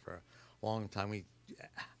friend for a long time.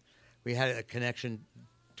 We had a connection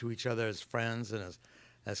to each other as friends and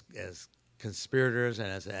as conspirators and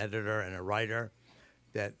as an editor and a writer,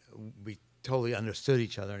 that we totally understood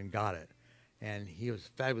each other and got it. And he was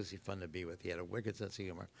fabulously fun to be with. He had a wicked sense of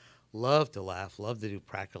humor, loved to laugh, loved to do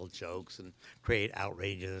practical jokes and create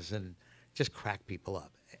outrages and just crack people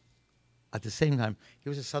up. At the same time, he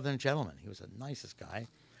was a Southern gentleman. He was the nicest guy.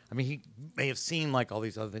 I mean, he may have seemed like all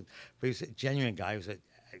these other things, but he was a genuine guy. He was a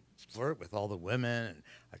flirt with all the women and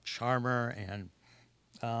a charmer and,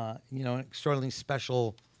 you know, an extraordinarily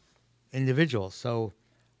special individual. So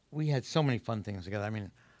we had so many fun things together. I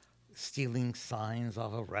mean, stealing signs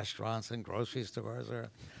off of restaurants and grocery stores, or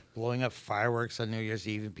blowing up fireworks on New Year's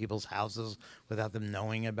Eve in people's houses without them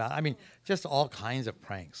knowing about it. I mean, just all kinds of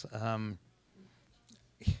pranks.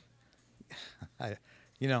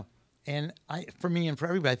 You know, and for me and for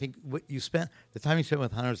everybody, I think what you spent, the time you spent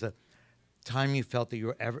with Hunter is the time you felt that you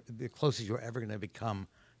were the closest you were ever going to come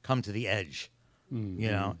to the edge, you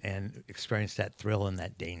know, and experience that thrill and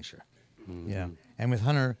that danger. Yeah. And with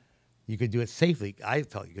Hunter, you could do it safely. I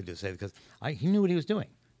felt you could do it safely because he knew what he was doing.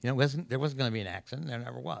 You know, there wasn't going to be an accident. There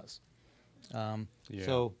never was.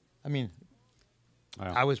 So, I mean,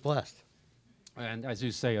 I was blessed. And as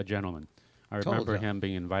you say, a gentleman. I Total remember gentleman. him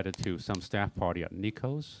being invited to some staff party at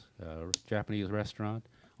Nico's, Japanese restaurant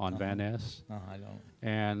on Van Ness. No, I don't.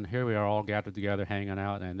 And here we are all gathered together, hanging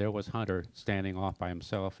out, and there was Hunter standing off by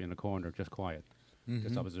himself in the corner, just quiet,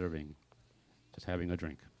 just observing, just having a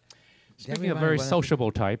drink. Speaking of very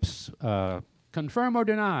sociable types, confirm or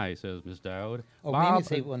deny, says Ms. Dowd. Oh, Bob, let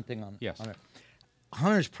me say one thing on yes. Hunter.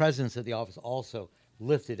 Hunter's presence at the office also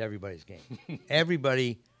lifted everybody's game.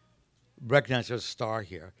 Everybody recognized there's a star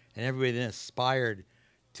here, and everybody then aspired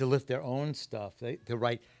to lift their own stuff, to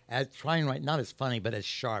write, try and write not as funny, but as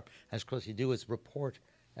sharp, as close you do as report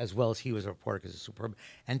as well as he was a reporter, because he's superb,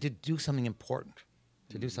 and to do something important,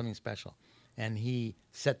 to do something special. And he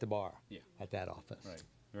set the bar at that office. Right.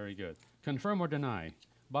 Very good. Confirm or deny?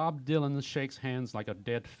 Bob Dylan shakes hands like a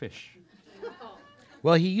dead fish.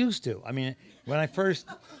 Well, he used to. I mean, not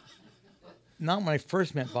when I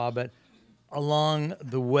first met Bob, but along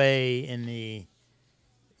the way in the,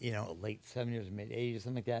 late 70s or mid 80s,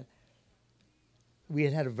 something like that, we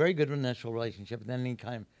had a very good initial relationship, and then he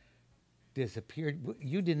kind of disappeared.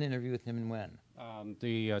 You did an interview with him and when?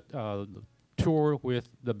 tour with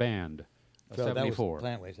the band. So that was 74.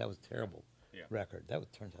 Plant Waves. That was a terrible Yeah. record.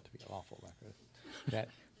 That turns out to be an awful record.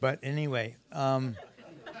 But anyway,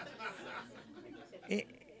 if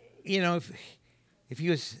he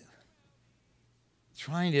was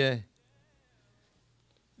trying to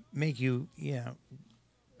make you,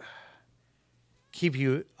 keep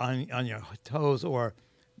you on your toes, or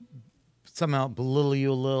somehow belittle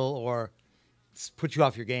you a little, or put you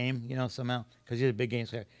off your game, somehow, because he's a big game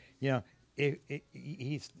player. You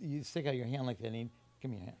stick out your hand like that, and give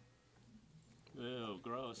me a hand. Ew,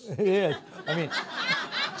 gross. It is. I mean,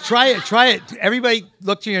 try it. Everybody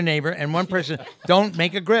look to your neighbor, and one person don't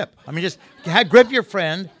make a grip. I mean, just grip your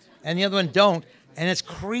friend, and the other one don't, and it's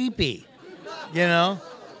creepy.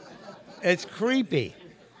 It's creepy.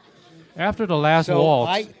 After the last So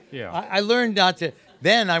waltz, I learned not to.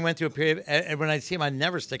 Then I went through a period, and when I see him, I'd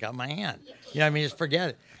never stick out my hand. Just forget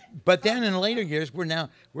it. But then in later years,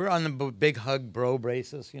 we're on the big hug bro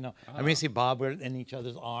braces. I mean, see Bob, we're in each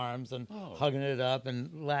other's arms and hugging it up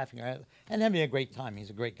and laughing and having a great time. He's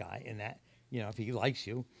a great guy in that. If he likes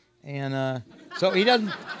you, and so he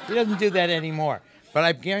doesn't do that anymore. But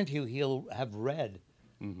I guarantee you, he'll have read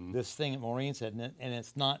this thing that Maureen said, and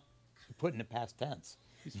it's not put in the past tense.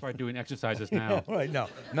 he's probably doing exercises now. Right? No.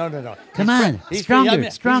 Come on, stronger.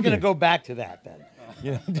 He's going to go back to that then.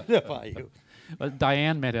 Identify you. But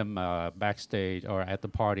Diane met him backstage or at the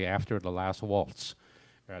party after the last waltz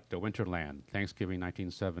at the Winterland, Thanksgiving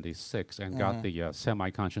 1976, and got the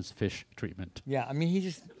semi-conscious fish treatment. Yeah, I mean, he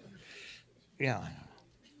just, yeah.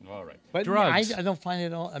 All right. But Drugs. I don't find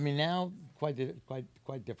it all. I mean, now quite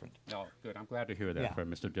different. Oh, good. I'm glad to hear that Yeah. from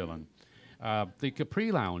Mr. Dillon. The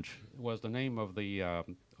Capri Lounge was the name of the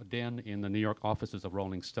den in the New York offices of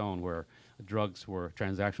Rolling Stone where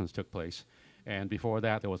transactions took place. And before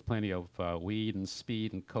that, there was plenty of weed and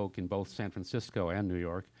speed and coke in both San Francisco and New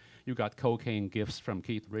York. You got cocaine gifts from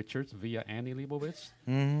Keith Richards via Annie Leibovitz.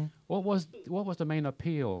 Mm-hmm. What was the main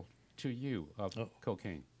appeal to you of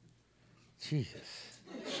cocaine? Jesus.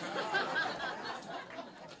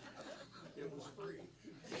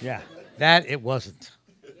 Yeah, that it wasn't.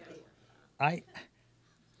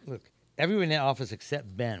 Look, everyone in the office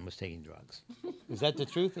except Ben was taking drugs. Is that the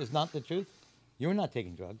truth? Is not the truth? You were not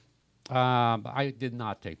taking drugs. I did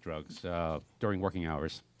not take drugs during working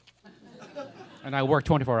hours. And I work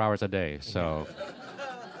 24 hours a day, so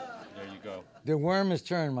there you go. The worm has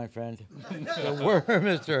turned, my friend. The worm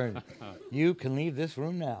has turned. You can leave this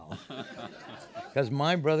room now. Because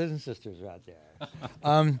my brothers and sisters are out there.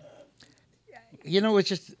 It's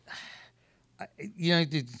just,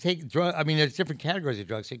 to take drugs, I mean, there's different categories of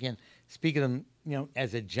drugs. So you can't speak of them,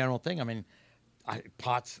 as a general thing. I mean,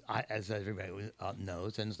 pots, as everybody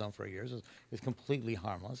knows and has known for years, is completely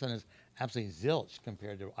harmless and is absolutely zilch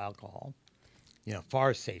compared to alcohol.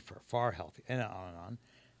 Far safer, far healthier, and on and on.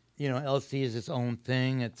 LSD is its own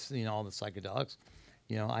thing. It's, all the psychedelics.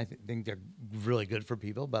 I think they're really good for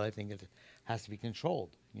people, but I think it has to be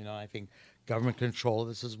controlled. I think government control,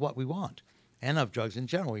 this is what we want. And of drugs in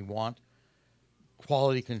general, we want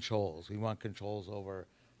quality controls. We want controls over,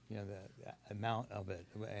 the amount of it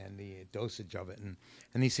and the dosage of it. And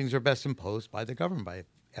these things are best imposed by the government, by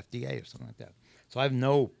FDA or something like that. So I have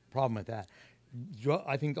no problem with that.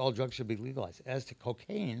 I think all drugs should be legalized. As to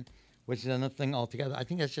cocaine, which is another thing altogether, I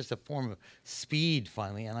think that's just a form of speed,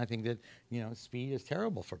 finally. And I think that, speed is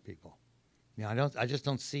terrible for people. I just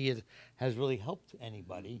don't see it has really helped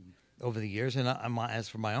anybody over the years. And as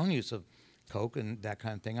for my own use of coke and that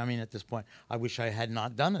kind of thing, I mean, at this point, I wish I had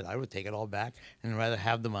not done it. I would take it all back and rather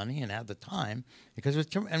have the money and have the time, because you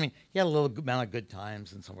had a little amount of good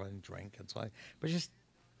times and somewhere and drink and so on, but it just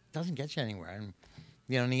doesn't get you anywhere. And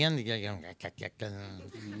in the end,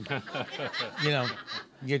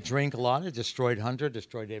 you drink a lot. It destroyed Hunter,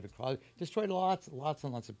 destroyed David Crosby, destroyed lots and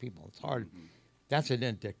lots of people. It's hard. That's an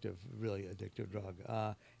really addictive drug.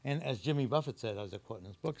 And as Jimmy Buffett said, as I quote in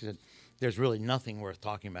his book, he said, "There's really nothing worth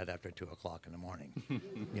talking about after 2:00 in the morning."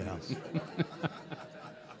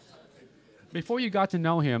 Before you got to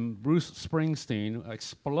know him, Bruce Springsteen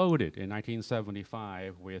exploded in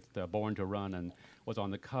 1975 with Born to Run and was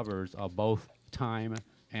on the covers of both Time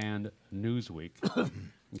and Newsweek,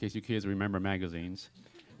 in case you kids remember magazines.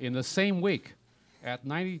 In the same week, at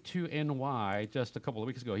 92 NY, just a couple of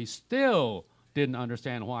weeks ago, he still didn't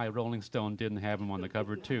understand why Rolling Stone didn't have him on the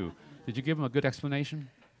cover, too. Did you give him a good explanation?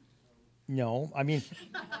 No. I mean,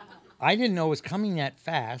 I didn't know it was coming that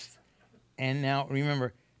fast. And now,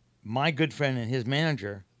 remember, my good friend and his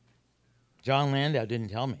manager, John Landau, didn't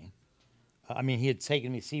tell me. I mean, he had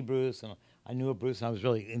taken me to see Bruce, and I knew of Bruce, and I was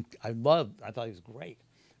I thought he was great.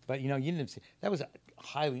 But, you didn't see, that was a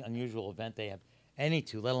highly unusual event they have. any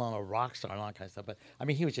two, let alone a rock star and all that kind of stuff. But I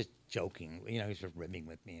mean, he was just joking. You know, he was just ribbing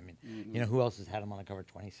with me. I mean, you know, who else has had him on the cover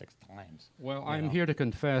 26 times? Well, you I'm know? here to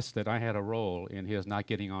confess that I had a role in his not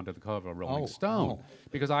getting onto the cover of Rolling Oh, Stone oh.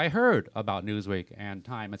 because I heard about Newsweek and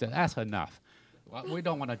Time and said, that's enough. Well, we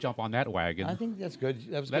don't want to jump on that wagon. I think that's good.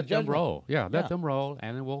 That was Let good them judgment. roll. Yeah, let Yeah. them roll,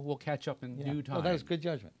 and then we'll catch up in Yeah. due time. Oh, that was good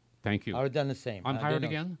judgment. Thank you. I would have done the same. I'm I hired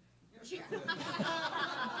didn't know. again?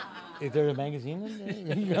 Is there a magazine in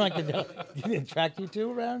there? You like to attract you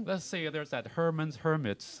two around? Let's see, there's that Herman's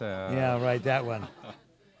Hermits. Yeah, right, that one.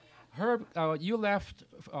 Herb, you left,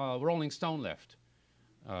 Rolling Stone left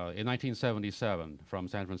in 1977 from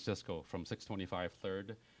San Francisco, from 625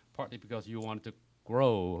 3rd, partly because you wanted to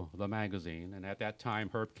grow the magazine. And at that time,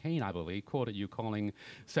 Herb Cain, I believe, quoted you calling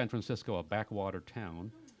San Francisco a backwater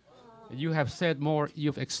town. You have said more,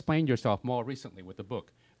 you've explained yourself more recently with the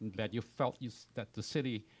book, that you felt that the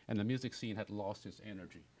city and the music scene had lost its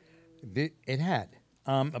energy. It had.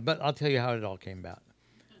 But I'll tell you how it all came about.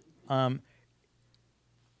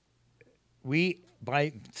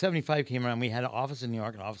 By 75 came around, we had an office in New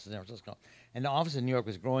York and an office in San Francisco. And the office in New York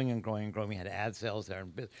was growing and growing and growing. We had ad sales there.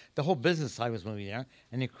 And the whole business side was moving there.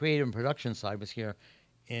 And the creative and production side was here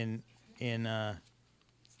in San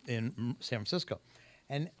Francisco.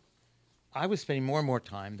 And I was spending more and more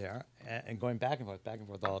time there and going back and forth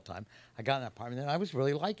all the time. I got an apartment there. I was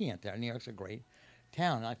really liking it there. New York's a great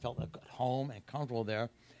town. And I felt at home and comfortable there.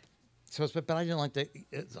 So, but I didn't like to.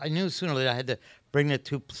 I knew sooner or later I had to bring the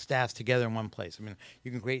two staffs together in one place. I mean,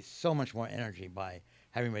 you can create so much more energy by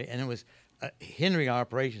having, and it was hindering our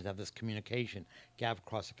operations to have this communication gap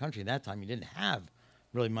across the country. At that time, you didn't have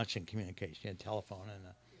really much in communication. You had telephone and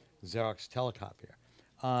a Xerox telecopier.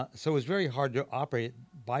 So it was very hard to operate it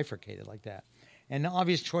bifurcated like that. And the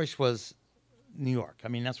obvious choice was New York. I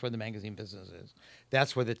mean, that's where the magazine business is.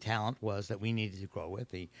 That's where the talent was that we needed to grow with,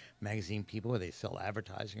 the magazine people, where they sell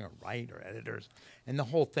advertising or write or editors, and the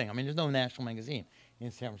whole thing. I mean, there's no national magazine in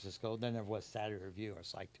San Francisco. There never was Saturday Review or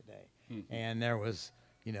Psych Today. And there was,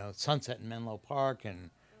 you know, Sunset in Menlo Park and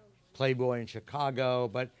Playboy in Chicago,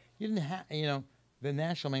 but you didn't have, you know, the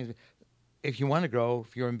national magazine. If you want to grow,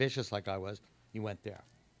 if you're ambitious like I was, you went there.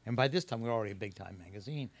 And by this time, we were already a big-time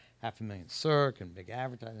magazine, 500,000 circ and big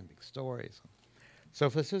advertising, big stories. So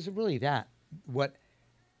this was really that. When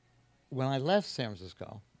I left San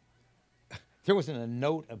Francisco, there wasn't a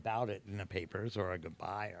note about it in the papers or a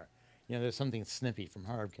goodbye or, you know, there's something snippy from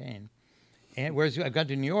Herb Cain. And whereas I got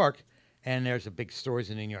to New York, and there's a big stories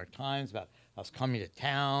in the New York Times about us coming to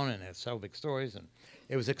town, and there's several big stories, and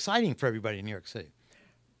it was exciting for everybody in New York City.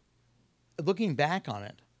 Looking back on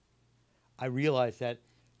it, I realized that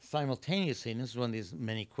simultaneously, and this is one of these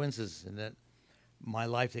many coincidences in that my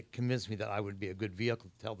life that convinced me that I would be a good vehicle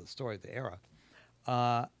to tell the story of the era,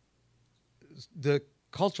 the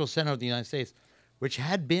cultural center of the United States, which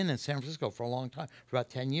had been in San Francisco for a long time, for about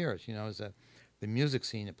 10 years, you know, as the music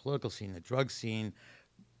scene, the political scene, the drug scene,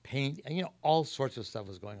 paint, and, you know, all sorts of stuff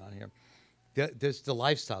was going on here. There's the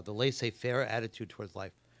lifestyle, the laissez-faire attitude towards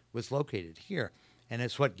life was located here, and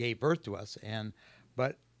it's what gave birth to us.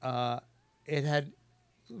 But it had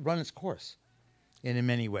run its course in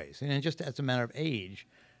many ways. And just as a matter of age,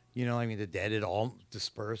 you know, I mean, the dead had all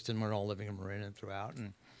dispersed and we're all living in Marin and throughout.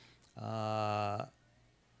 And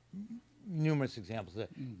numerous examples. The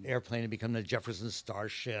airplane had become the Jefferson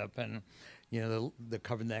Starship. And, you know, the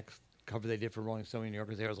cover they did for Rolling Stone in New York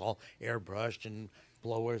was all airbrushed and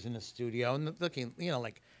blowers in the studio. And looking, you know,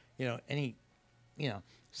 like, you know, any, you know.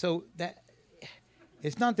 So that,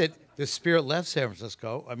 it's not that the spirit left San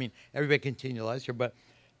Francisco. I mean, everybody continued to live here, but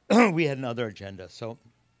we had another agenda. So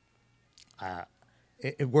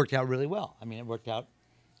it worked out really well. I mean, it worked out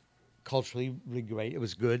culturally really great. It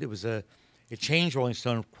was good. It changed Rolling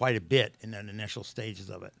Stone quite a bit in the initial stages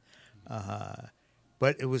of it.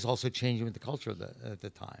 But it was also changing with the culture at the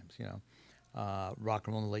times, you know. Rock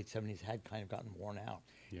and roll in the late 70s had kind of gotten worn out.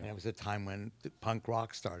 Yeah. And it was a time when the punk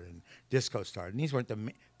rock started and disco started. And these weren't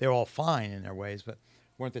they're all fine in their ways, but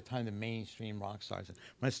weren't the time the mainstream rock stars. And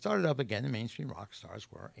when it started up again, the mainstream rock stars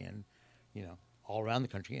were in, you know, all around the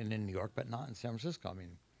country and in New York, but not in San Francisco. I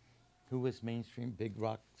mean, who was mainstream big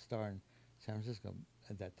rock star in San Francisco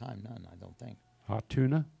at that time? None, I don't think. Hot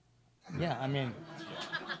tuna? Yeah, I mean.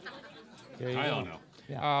 I don't know.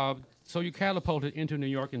 Yeah. So you catapulted into New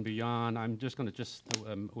York and beyond. I'm just going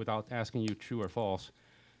to without asking you true or false,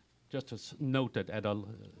 just to note that at a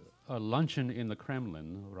luncheon in the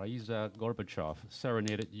Kremlin, Raisa Gorbachev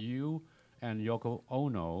serenaded you and Yoko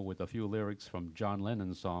Ono with a few lyrics from John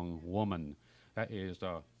Lennon's song "Woman." That is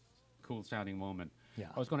a cool-sounding moment. Yeah.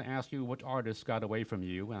 I was going to ask you which artist got away from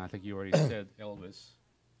you, and I think you already said Elvis.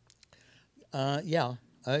 Yeah,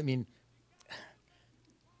 I mean,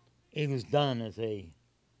 it was done as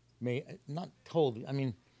not totally. I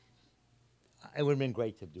mean, it would have been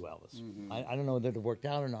great to do Elvis. I don't know whether it worked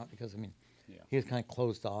out or not because, I mean, he was kind of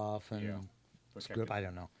closed off and screwed. I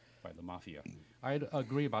don't know. By the mafia. I'd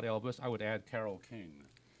agree about Elvis. I would add Carole King.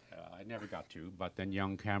 I never got to, but then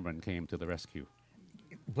young Cameron came to the rescue.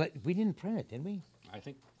 But we didn't print it, did we?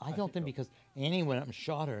 I don't think because Annie went up and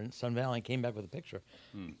shot her in Sun Valley and came back with a picture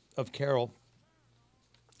of Carol.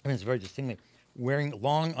 I mean, it's very distinctly wearing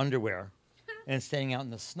long underwear and staying out in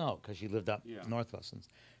the snow because she lived up northwest in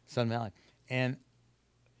Sun Valley. And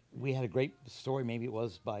we had a great story, maybe it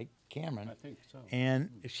was by Cameron. I think so. And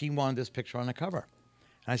she wanted this picture on the cover.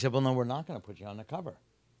 And I said, well, no, we're not going to put you on the cover.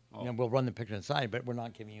 You know, we'll run the picture inside, but we're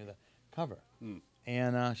not giving you the cover.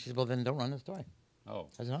 And she said, well, then don't run the story. Oh.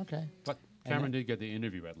 I said, okay. But Cameron did get the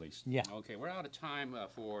interview at least. Yeah. Okay, we're out of time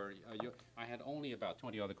for I had only about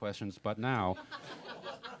 20 other questions, but now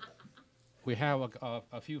we have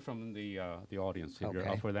a few from the audience. If you're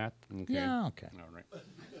up for that? Okay. Yeah, okay. All right.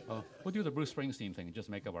 We'll do the Bruce Springsteen thing and just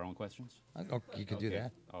make up our own questions. You could do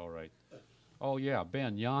that. All right. Oh, yeah,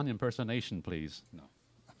 Ben, Jann impersonation, please. No.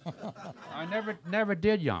 I never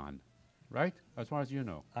did Jann, right? As far as you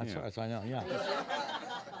know. As far as I know, yeah.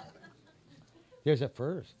 There's a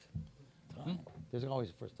first time. There's always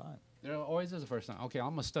a first time. There always is a first time. Okay, I'm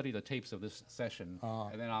going to study the tapes of this session,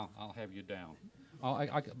 and then I'll have you down.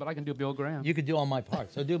 But I can do Bill Graham. You could do all my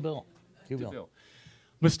parts. So do Bill. Do Bill. Bill.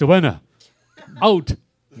 Mr. Wenner, out.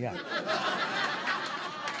 Yeah.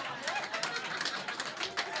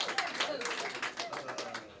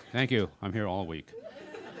 Thank you. I'm here all week.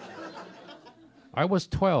 I was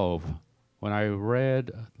 12 when I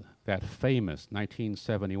read that famous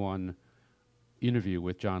 1971 interview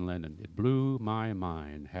with John Lennon. It blew my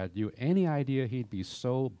mind. Had you any idea he'd be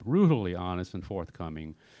so brutally honest and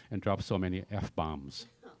forthcoming and drop so many F-bombs?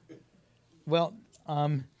 Well,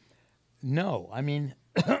 no. I mean,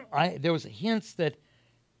 there was hints that,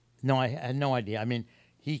 no, I had no idea. I mean,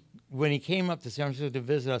 when he came up to San Francisco to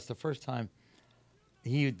visit us the first time,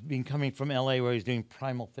 he'd been coming from L.A. where he was doing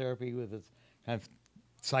primal therapy with his kind of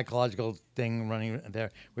psychological thing running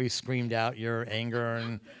there, where he screamed out your anger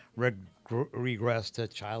and regress to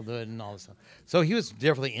childhood and all this stuff. So he was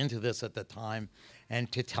definitely into this at the time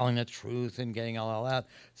and to telling the truth and getting all out.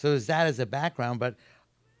 So there's that as a background, but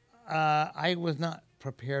I was not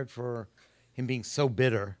prepared for him being so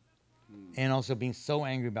bitter and also being so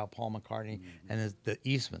angry about Paul McCartney and the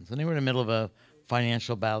Eastmans. And they were in the middle of a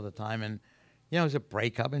financial battle at the time, and you know, it was a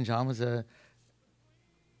breakup, and John was a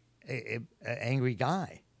angry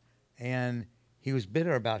guy, and he was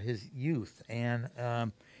bitter about his youth, and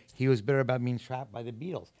he was bitter about being trapped by the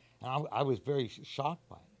Beatles. And I was very shocked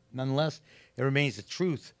by it. Nonetheless, it remains the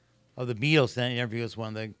truth of the Beatles. That interview is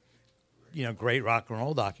one of the, great rock and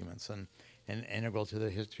roll documents and integral to the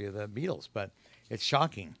history of the Beatles. But it's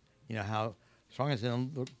shocking, how strong it is.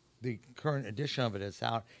 And the current edition of it is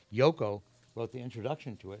how Yoko wrote the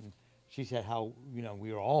introduction to it, and she said how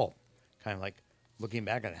we were all kind of like looking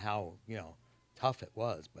back at how tough it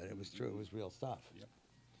was, but it was true. It was real stuff. Yep.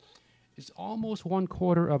 It's almost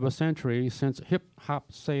 1/4 of a century since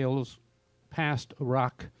hip-hop sales passed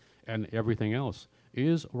rock and everything else.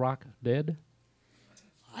 Is rock dead?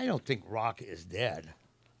 I don't think rock is dead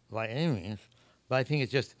by any means, but I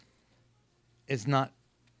think it's not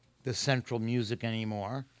the central music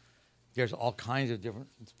anymore. There's all kinds of different.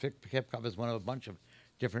 Hip-hop is one of a bunch of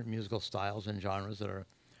different musical styles and genres that are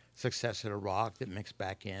successor to rock that mix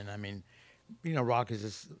back in. I mean, rock is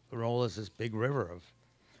this big river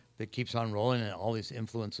that keeps on rolling, and all these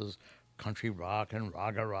influences, country rock and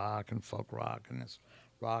raga rock and folk rock and this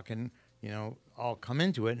rock, and all come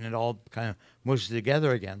into it, and it all kind of mushes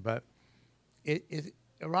together again. But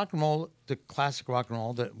rock and roll, the classic rock and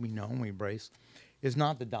roll that we know and we embrace, is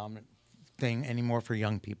not the dominant thing anymore for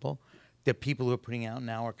young people. The people who are putting out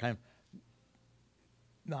now are kind of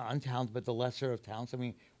not untalented, but the lesser of talents. I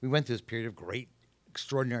mean, we went through this period of great,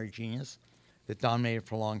 extraordinary genius that dominated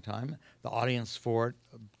for a long time. The audience for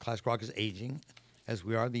classic rock is aging, as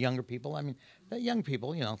we are. The younger people, I mean, the young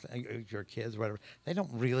people, your kids, whatever, they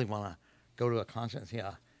don't really want to go to a concert and see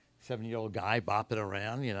a 70-year-old guy bop it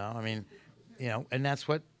around, I mean, and that's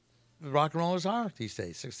what rock and rollers are these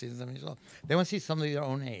days, 60s and 70s old. They want to see somebody their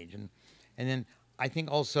own age. And then I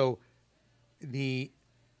think also the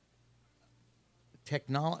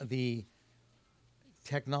technology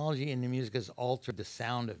in the music has altered the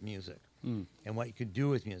sound of music and what you could do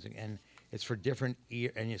with music, and it's for different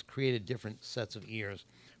and it's created different sets of ears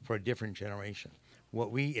for a different generation.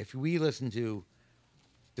 If we listen to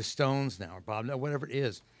the Stones now or Bob, whatever it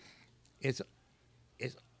is,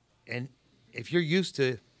 and if you're used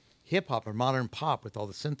to hip hop or modern pop with all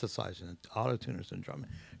the synthesizers and auto tuners and drum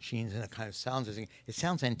machines and it kind of sounds it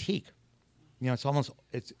sounds antique. You know, it's almost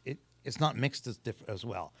it's not mixed as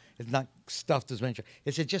well. It's not stuffed as much.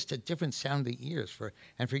 It's just a different sound to the ears for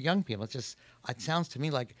young people. It sounds to me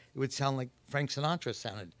like it would sound like Frank Sinatra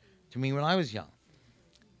sounded to me when I was young.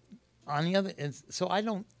 On the other, so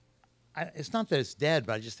it's not that it's dead,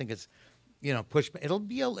 but I just think it's, you know, pushed. It'll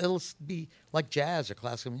be like jazz or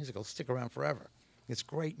classical music. It'll stick around forever. It's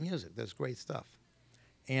great music. There's great stuff,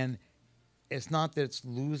 and it's not that it's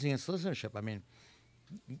losing its listenership. I mean,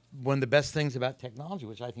 one of the best things about technology,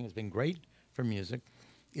 which I think has been great for music,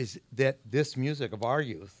 is that this music of our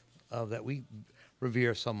youth, that we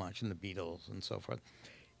revere so much, and the Beatles and so forth,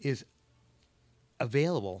 is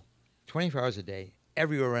available 24 hours a day,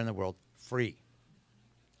 everywhere around the world, free.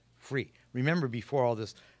 Free. Remember, before all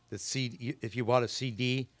this, the CD, if you bought a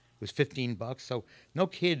CD, it was $15. So no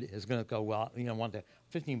kid is going to go, well, you know, want to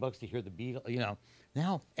 $15 to hear the Beatles. You know,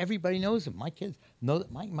 now everybody knows them. My kids know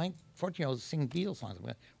that. My 14-year-olds sing Beatles songs.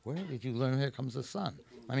 Where did you learn "Here Comes the Sun"?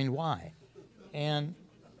 I mean, why? And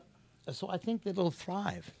so I think that it'll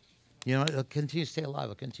thrive. You know, it'll continue to stay alive.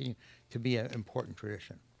 It'll continue to be an important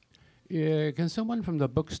tradition. Yeah, can someone from the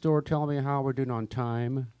bookstore tell me how we're doing on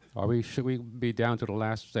time? Should we be down to the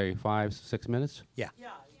last, say, 5-6 minutes? Yeah. Yeah,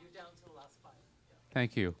 you're down to the last 5. Yeah.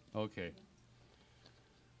 Thank you. Okay.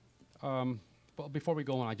 Well, before we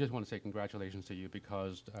go on, I just want to say congratulations to you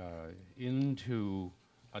because into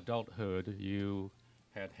adulthood, you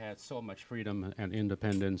had so much freedom and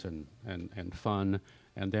independence and fun,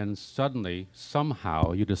 and then suddenly,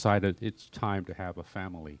 somehow, you decided it's time to have a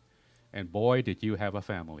family. And boy, did you have a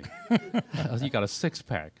family. You got a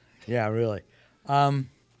 6-pack. Yeah, really.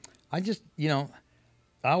 I just, you know,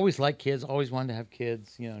 I always liked kids, always wanted to have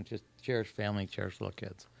kids, you know, just cherish family, cherish little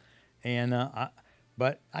kids. And,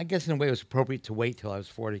 but I guess in a way it was appropriate to wait till I was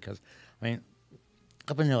 40 because, I mean,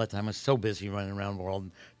 up until that time I was so busy running around the world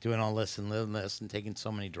and doing all this and living this and taking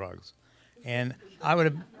so many drugs. And I would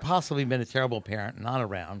have possibly been a terrible parent, not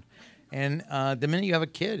around. And the minute you have a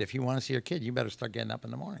kid, if you want to see your kid, you better start getting up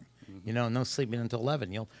in the morning. Mm-hmm. You know, no sleeping until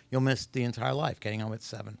 11. You'll miss the entire life. Getting home at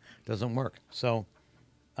 7 doesn't work. So,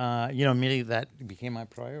 you know, immediately that became my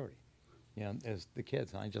priority, you know, as the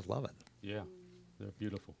kids, and I just love it. Yeah, they're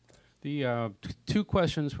beautiful. The 2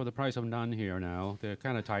 questions for the price of none here now. They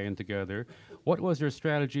kind of tie in together. What was your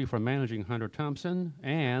strategy for managing Hunter Thompson?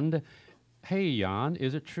 And, hey, Jann,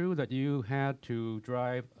 is it true that you had to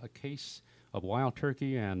drive a case of wild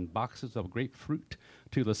turkey and boxes of grapefruit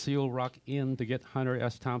to the Seal Rock Inn to get Hunter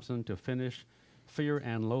S. Thompson to finish Fear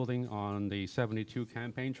and Loathing on the 72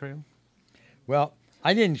 campaign trail? Well,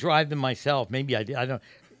 I didn't drive them myself. Maybe I did. I don't.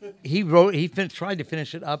 He tried to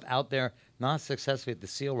finish it up out there, not successfully at the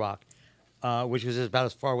Seal Rock, which was about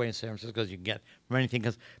as far away in San Francisco as you can get from anything.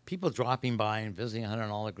 Because people dropping by and visiting Hunter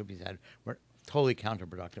and all the group he's had were totally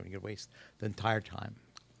counterproductive. You could waste the entire time.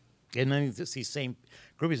 And then these same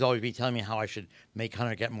groupies always be telling me how I should make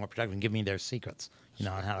Hunter get more productive and give me their secrets, you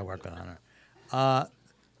know, on how to work with Hunter.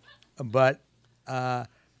 But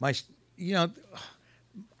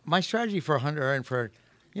my strategy for Hunter and for,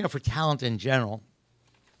 you know, for talent in general,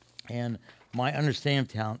 and my understanding of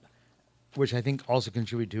talent, which I think also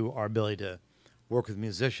contributed to our ability to work with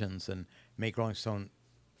musicians and make Rolling Stone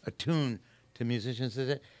attuned to musicians, is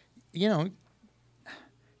that, you know,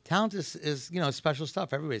 talent is you know, special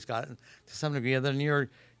stuff. Everybody's got it to some degree. Other than your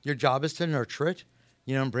job is to nurture it,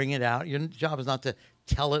 you know, and bring it out. Your job is not to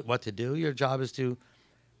tell it what to do. Your job is to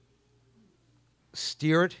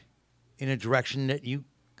steer it in a direction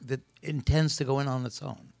that intends to go in on its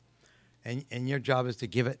own, and your job is to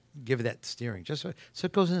give it that steering, just so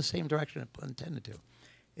it goes in the same direction it intended to.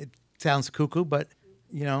 It sounds cuckoo, but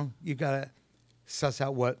you know, you gotta suss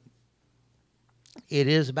out what it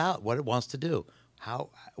is about, what it wants to do.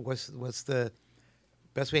 What's the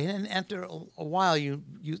best way? And after a while,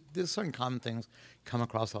 there's certain common things come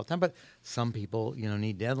across all the time. But some people, you know,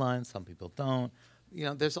 need deadlines. Some people don't. You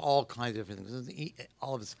know, there's all kinds of different things.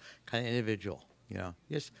 All of it's kind of individual. You know,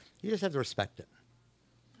 you just have to respect it.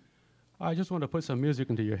 I just want to put some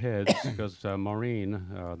music into your heads because Maureen,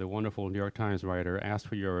 the wonderful New York Times writer, asked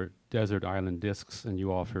for your Desert Island Discs, and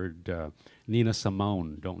you offered Nina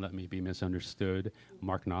Simone, Don't Let Me Be Misunderstood,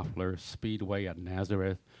 Mark Knopfler, Speedway at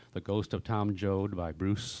Nazareth, The Ghost of Tom Joad by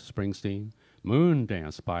Bruce Springsteen, Moon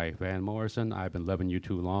Dance by Van Morrison, I've Been Loving You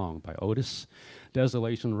Too Long by Otis,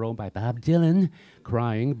 Desolation Row by Bob Dylan,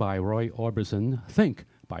 Crying by Roy Orbison, Think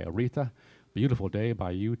by Aretha, Beautiful Day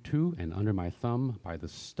by U2, and Under My Thumb by The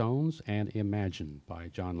Stones, and Imagine by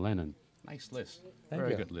John Lennon. Nice list. Thank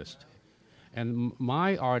Very you. good list. And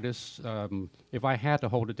my artists, if I had to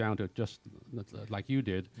hold it down to just like you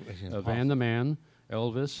did, Van the Man,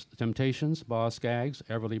 Elvis, Temptations, Boz Scaggs,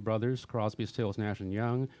 Everly Brothers, Crosby, Stills, Nash &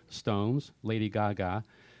 Young, Stones, Lady Gaga,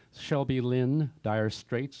 Shelby Lynne, Dire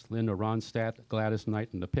Straits, Linda Ronstadt, Gladys Knight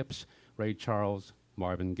and the Pips, Ray Charles,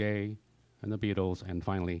 Marvin Gaye, and the Beatles, and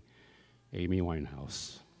finally, Amy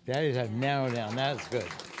Winehouse. That is a narrow down. That's good.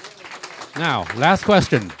 Now, last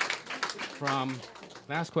question,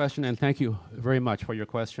 and thank you very much for your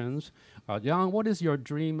questions. Jann, what is your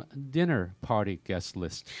dream dinner party guest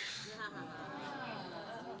list?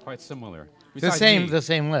 Quite similar. The same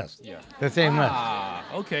list. Yeah. The same list.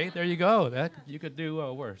 Okay, there you go. That you could do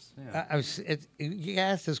worse. Yeah. You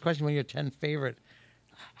asked this question when you're 10 favorite.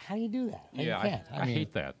 How do you do that? Yeah, you can't. I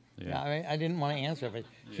hate that. Yeah. I didn't want to answer it, but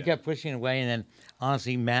she kept pushing it away. And then,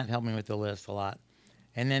 honestly, Matt helped me with the list a lot.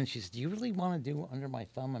 And then she said, "Do you really want to do Under My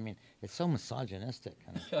Thumb? I mean, it's so misogynistic."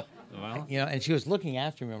 Well, and she was looking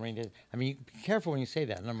after me. Be careful when you say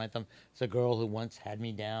that. Under My Thumb. It's a girl who once had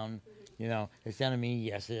me down. It's down to me.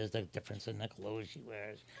 Yes, it is. The difference in the clothes she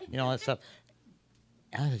wears. All that stuff.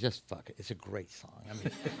 And I said, just fuck it. It's a great song.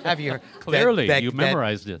 Have you heard? Clearly, you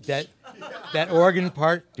memorized it. That organ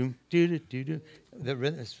part. Do do do do do. The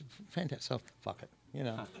rhythm is fantastic. So fuck it.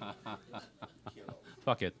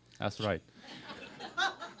 Fuck it. That's right.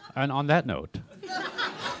 And on that note,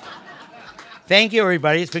 thank you,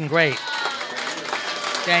 everybody. It's been great.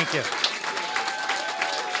 Thank you.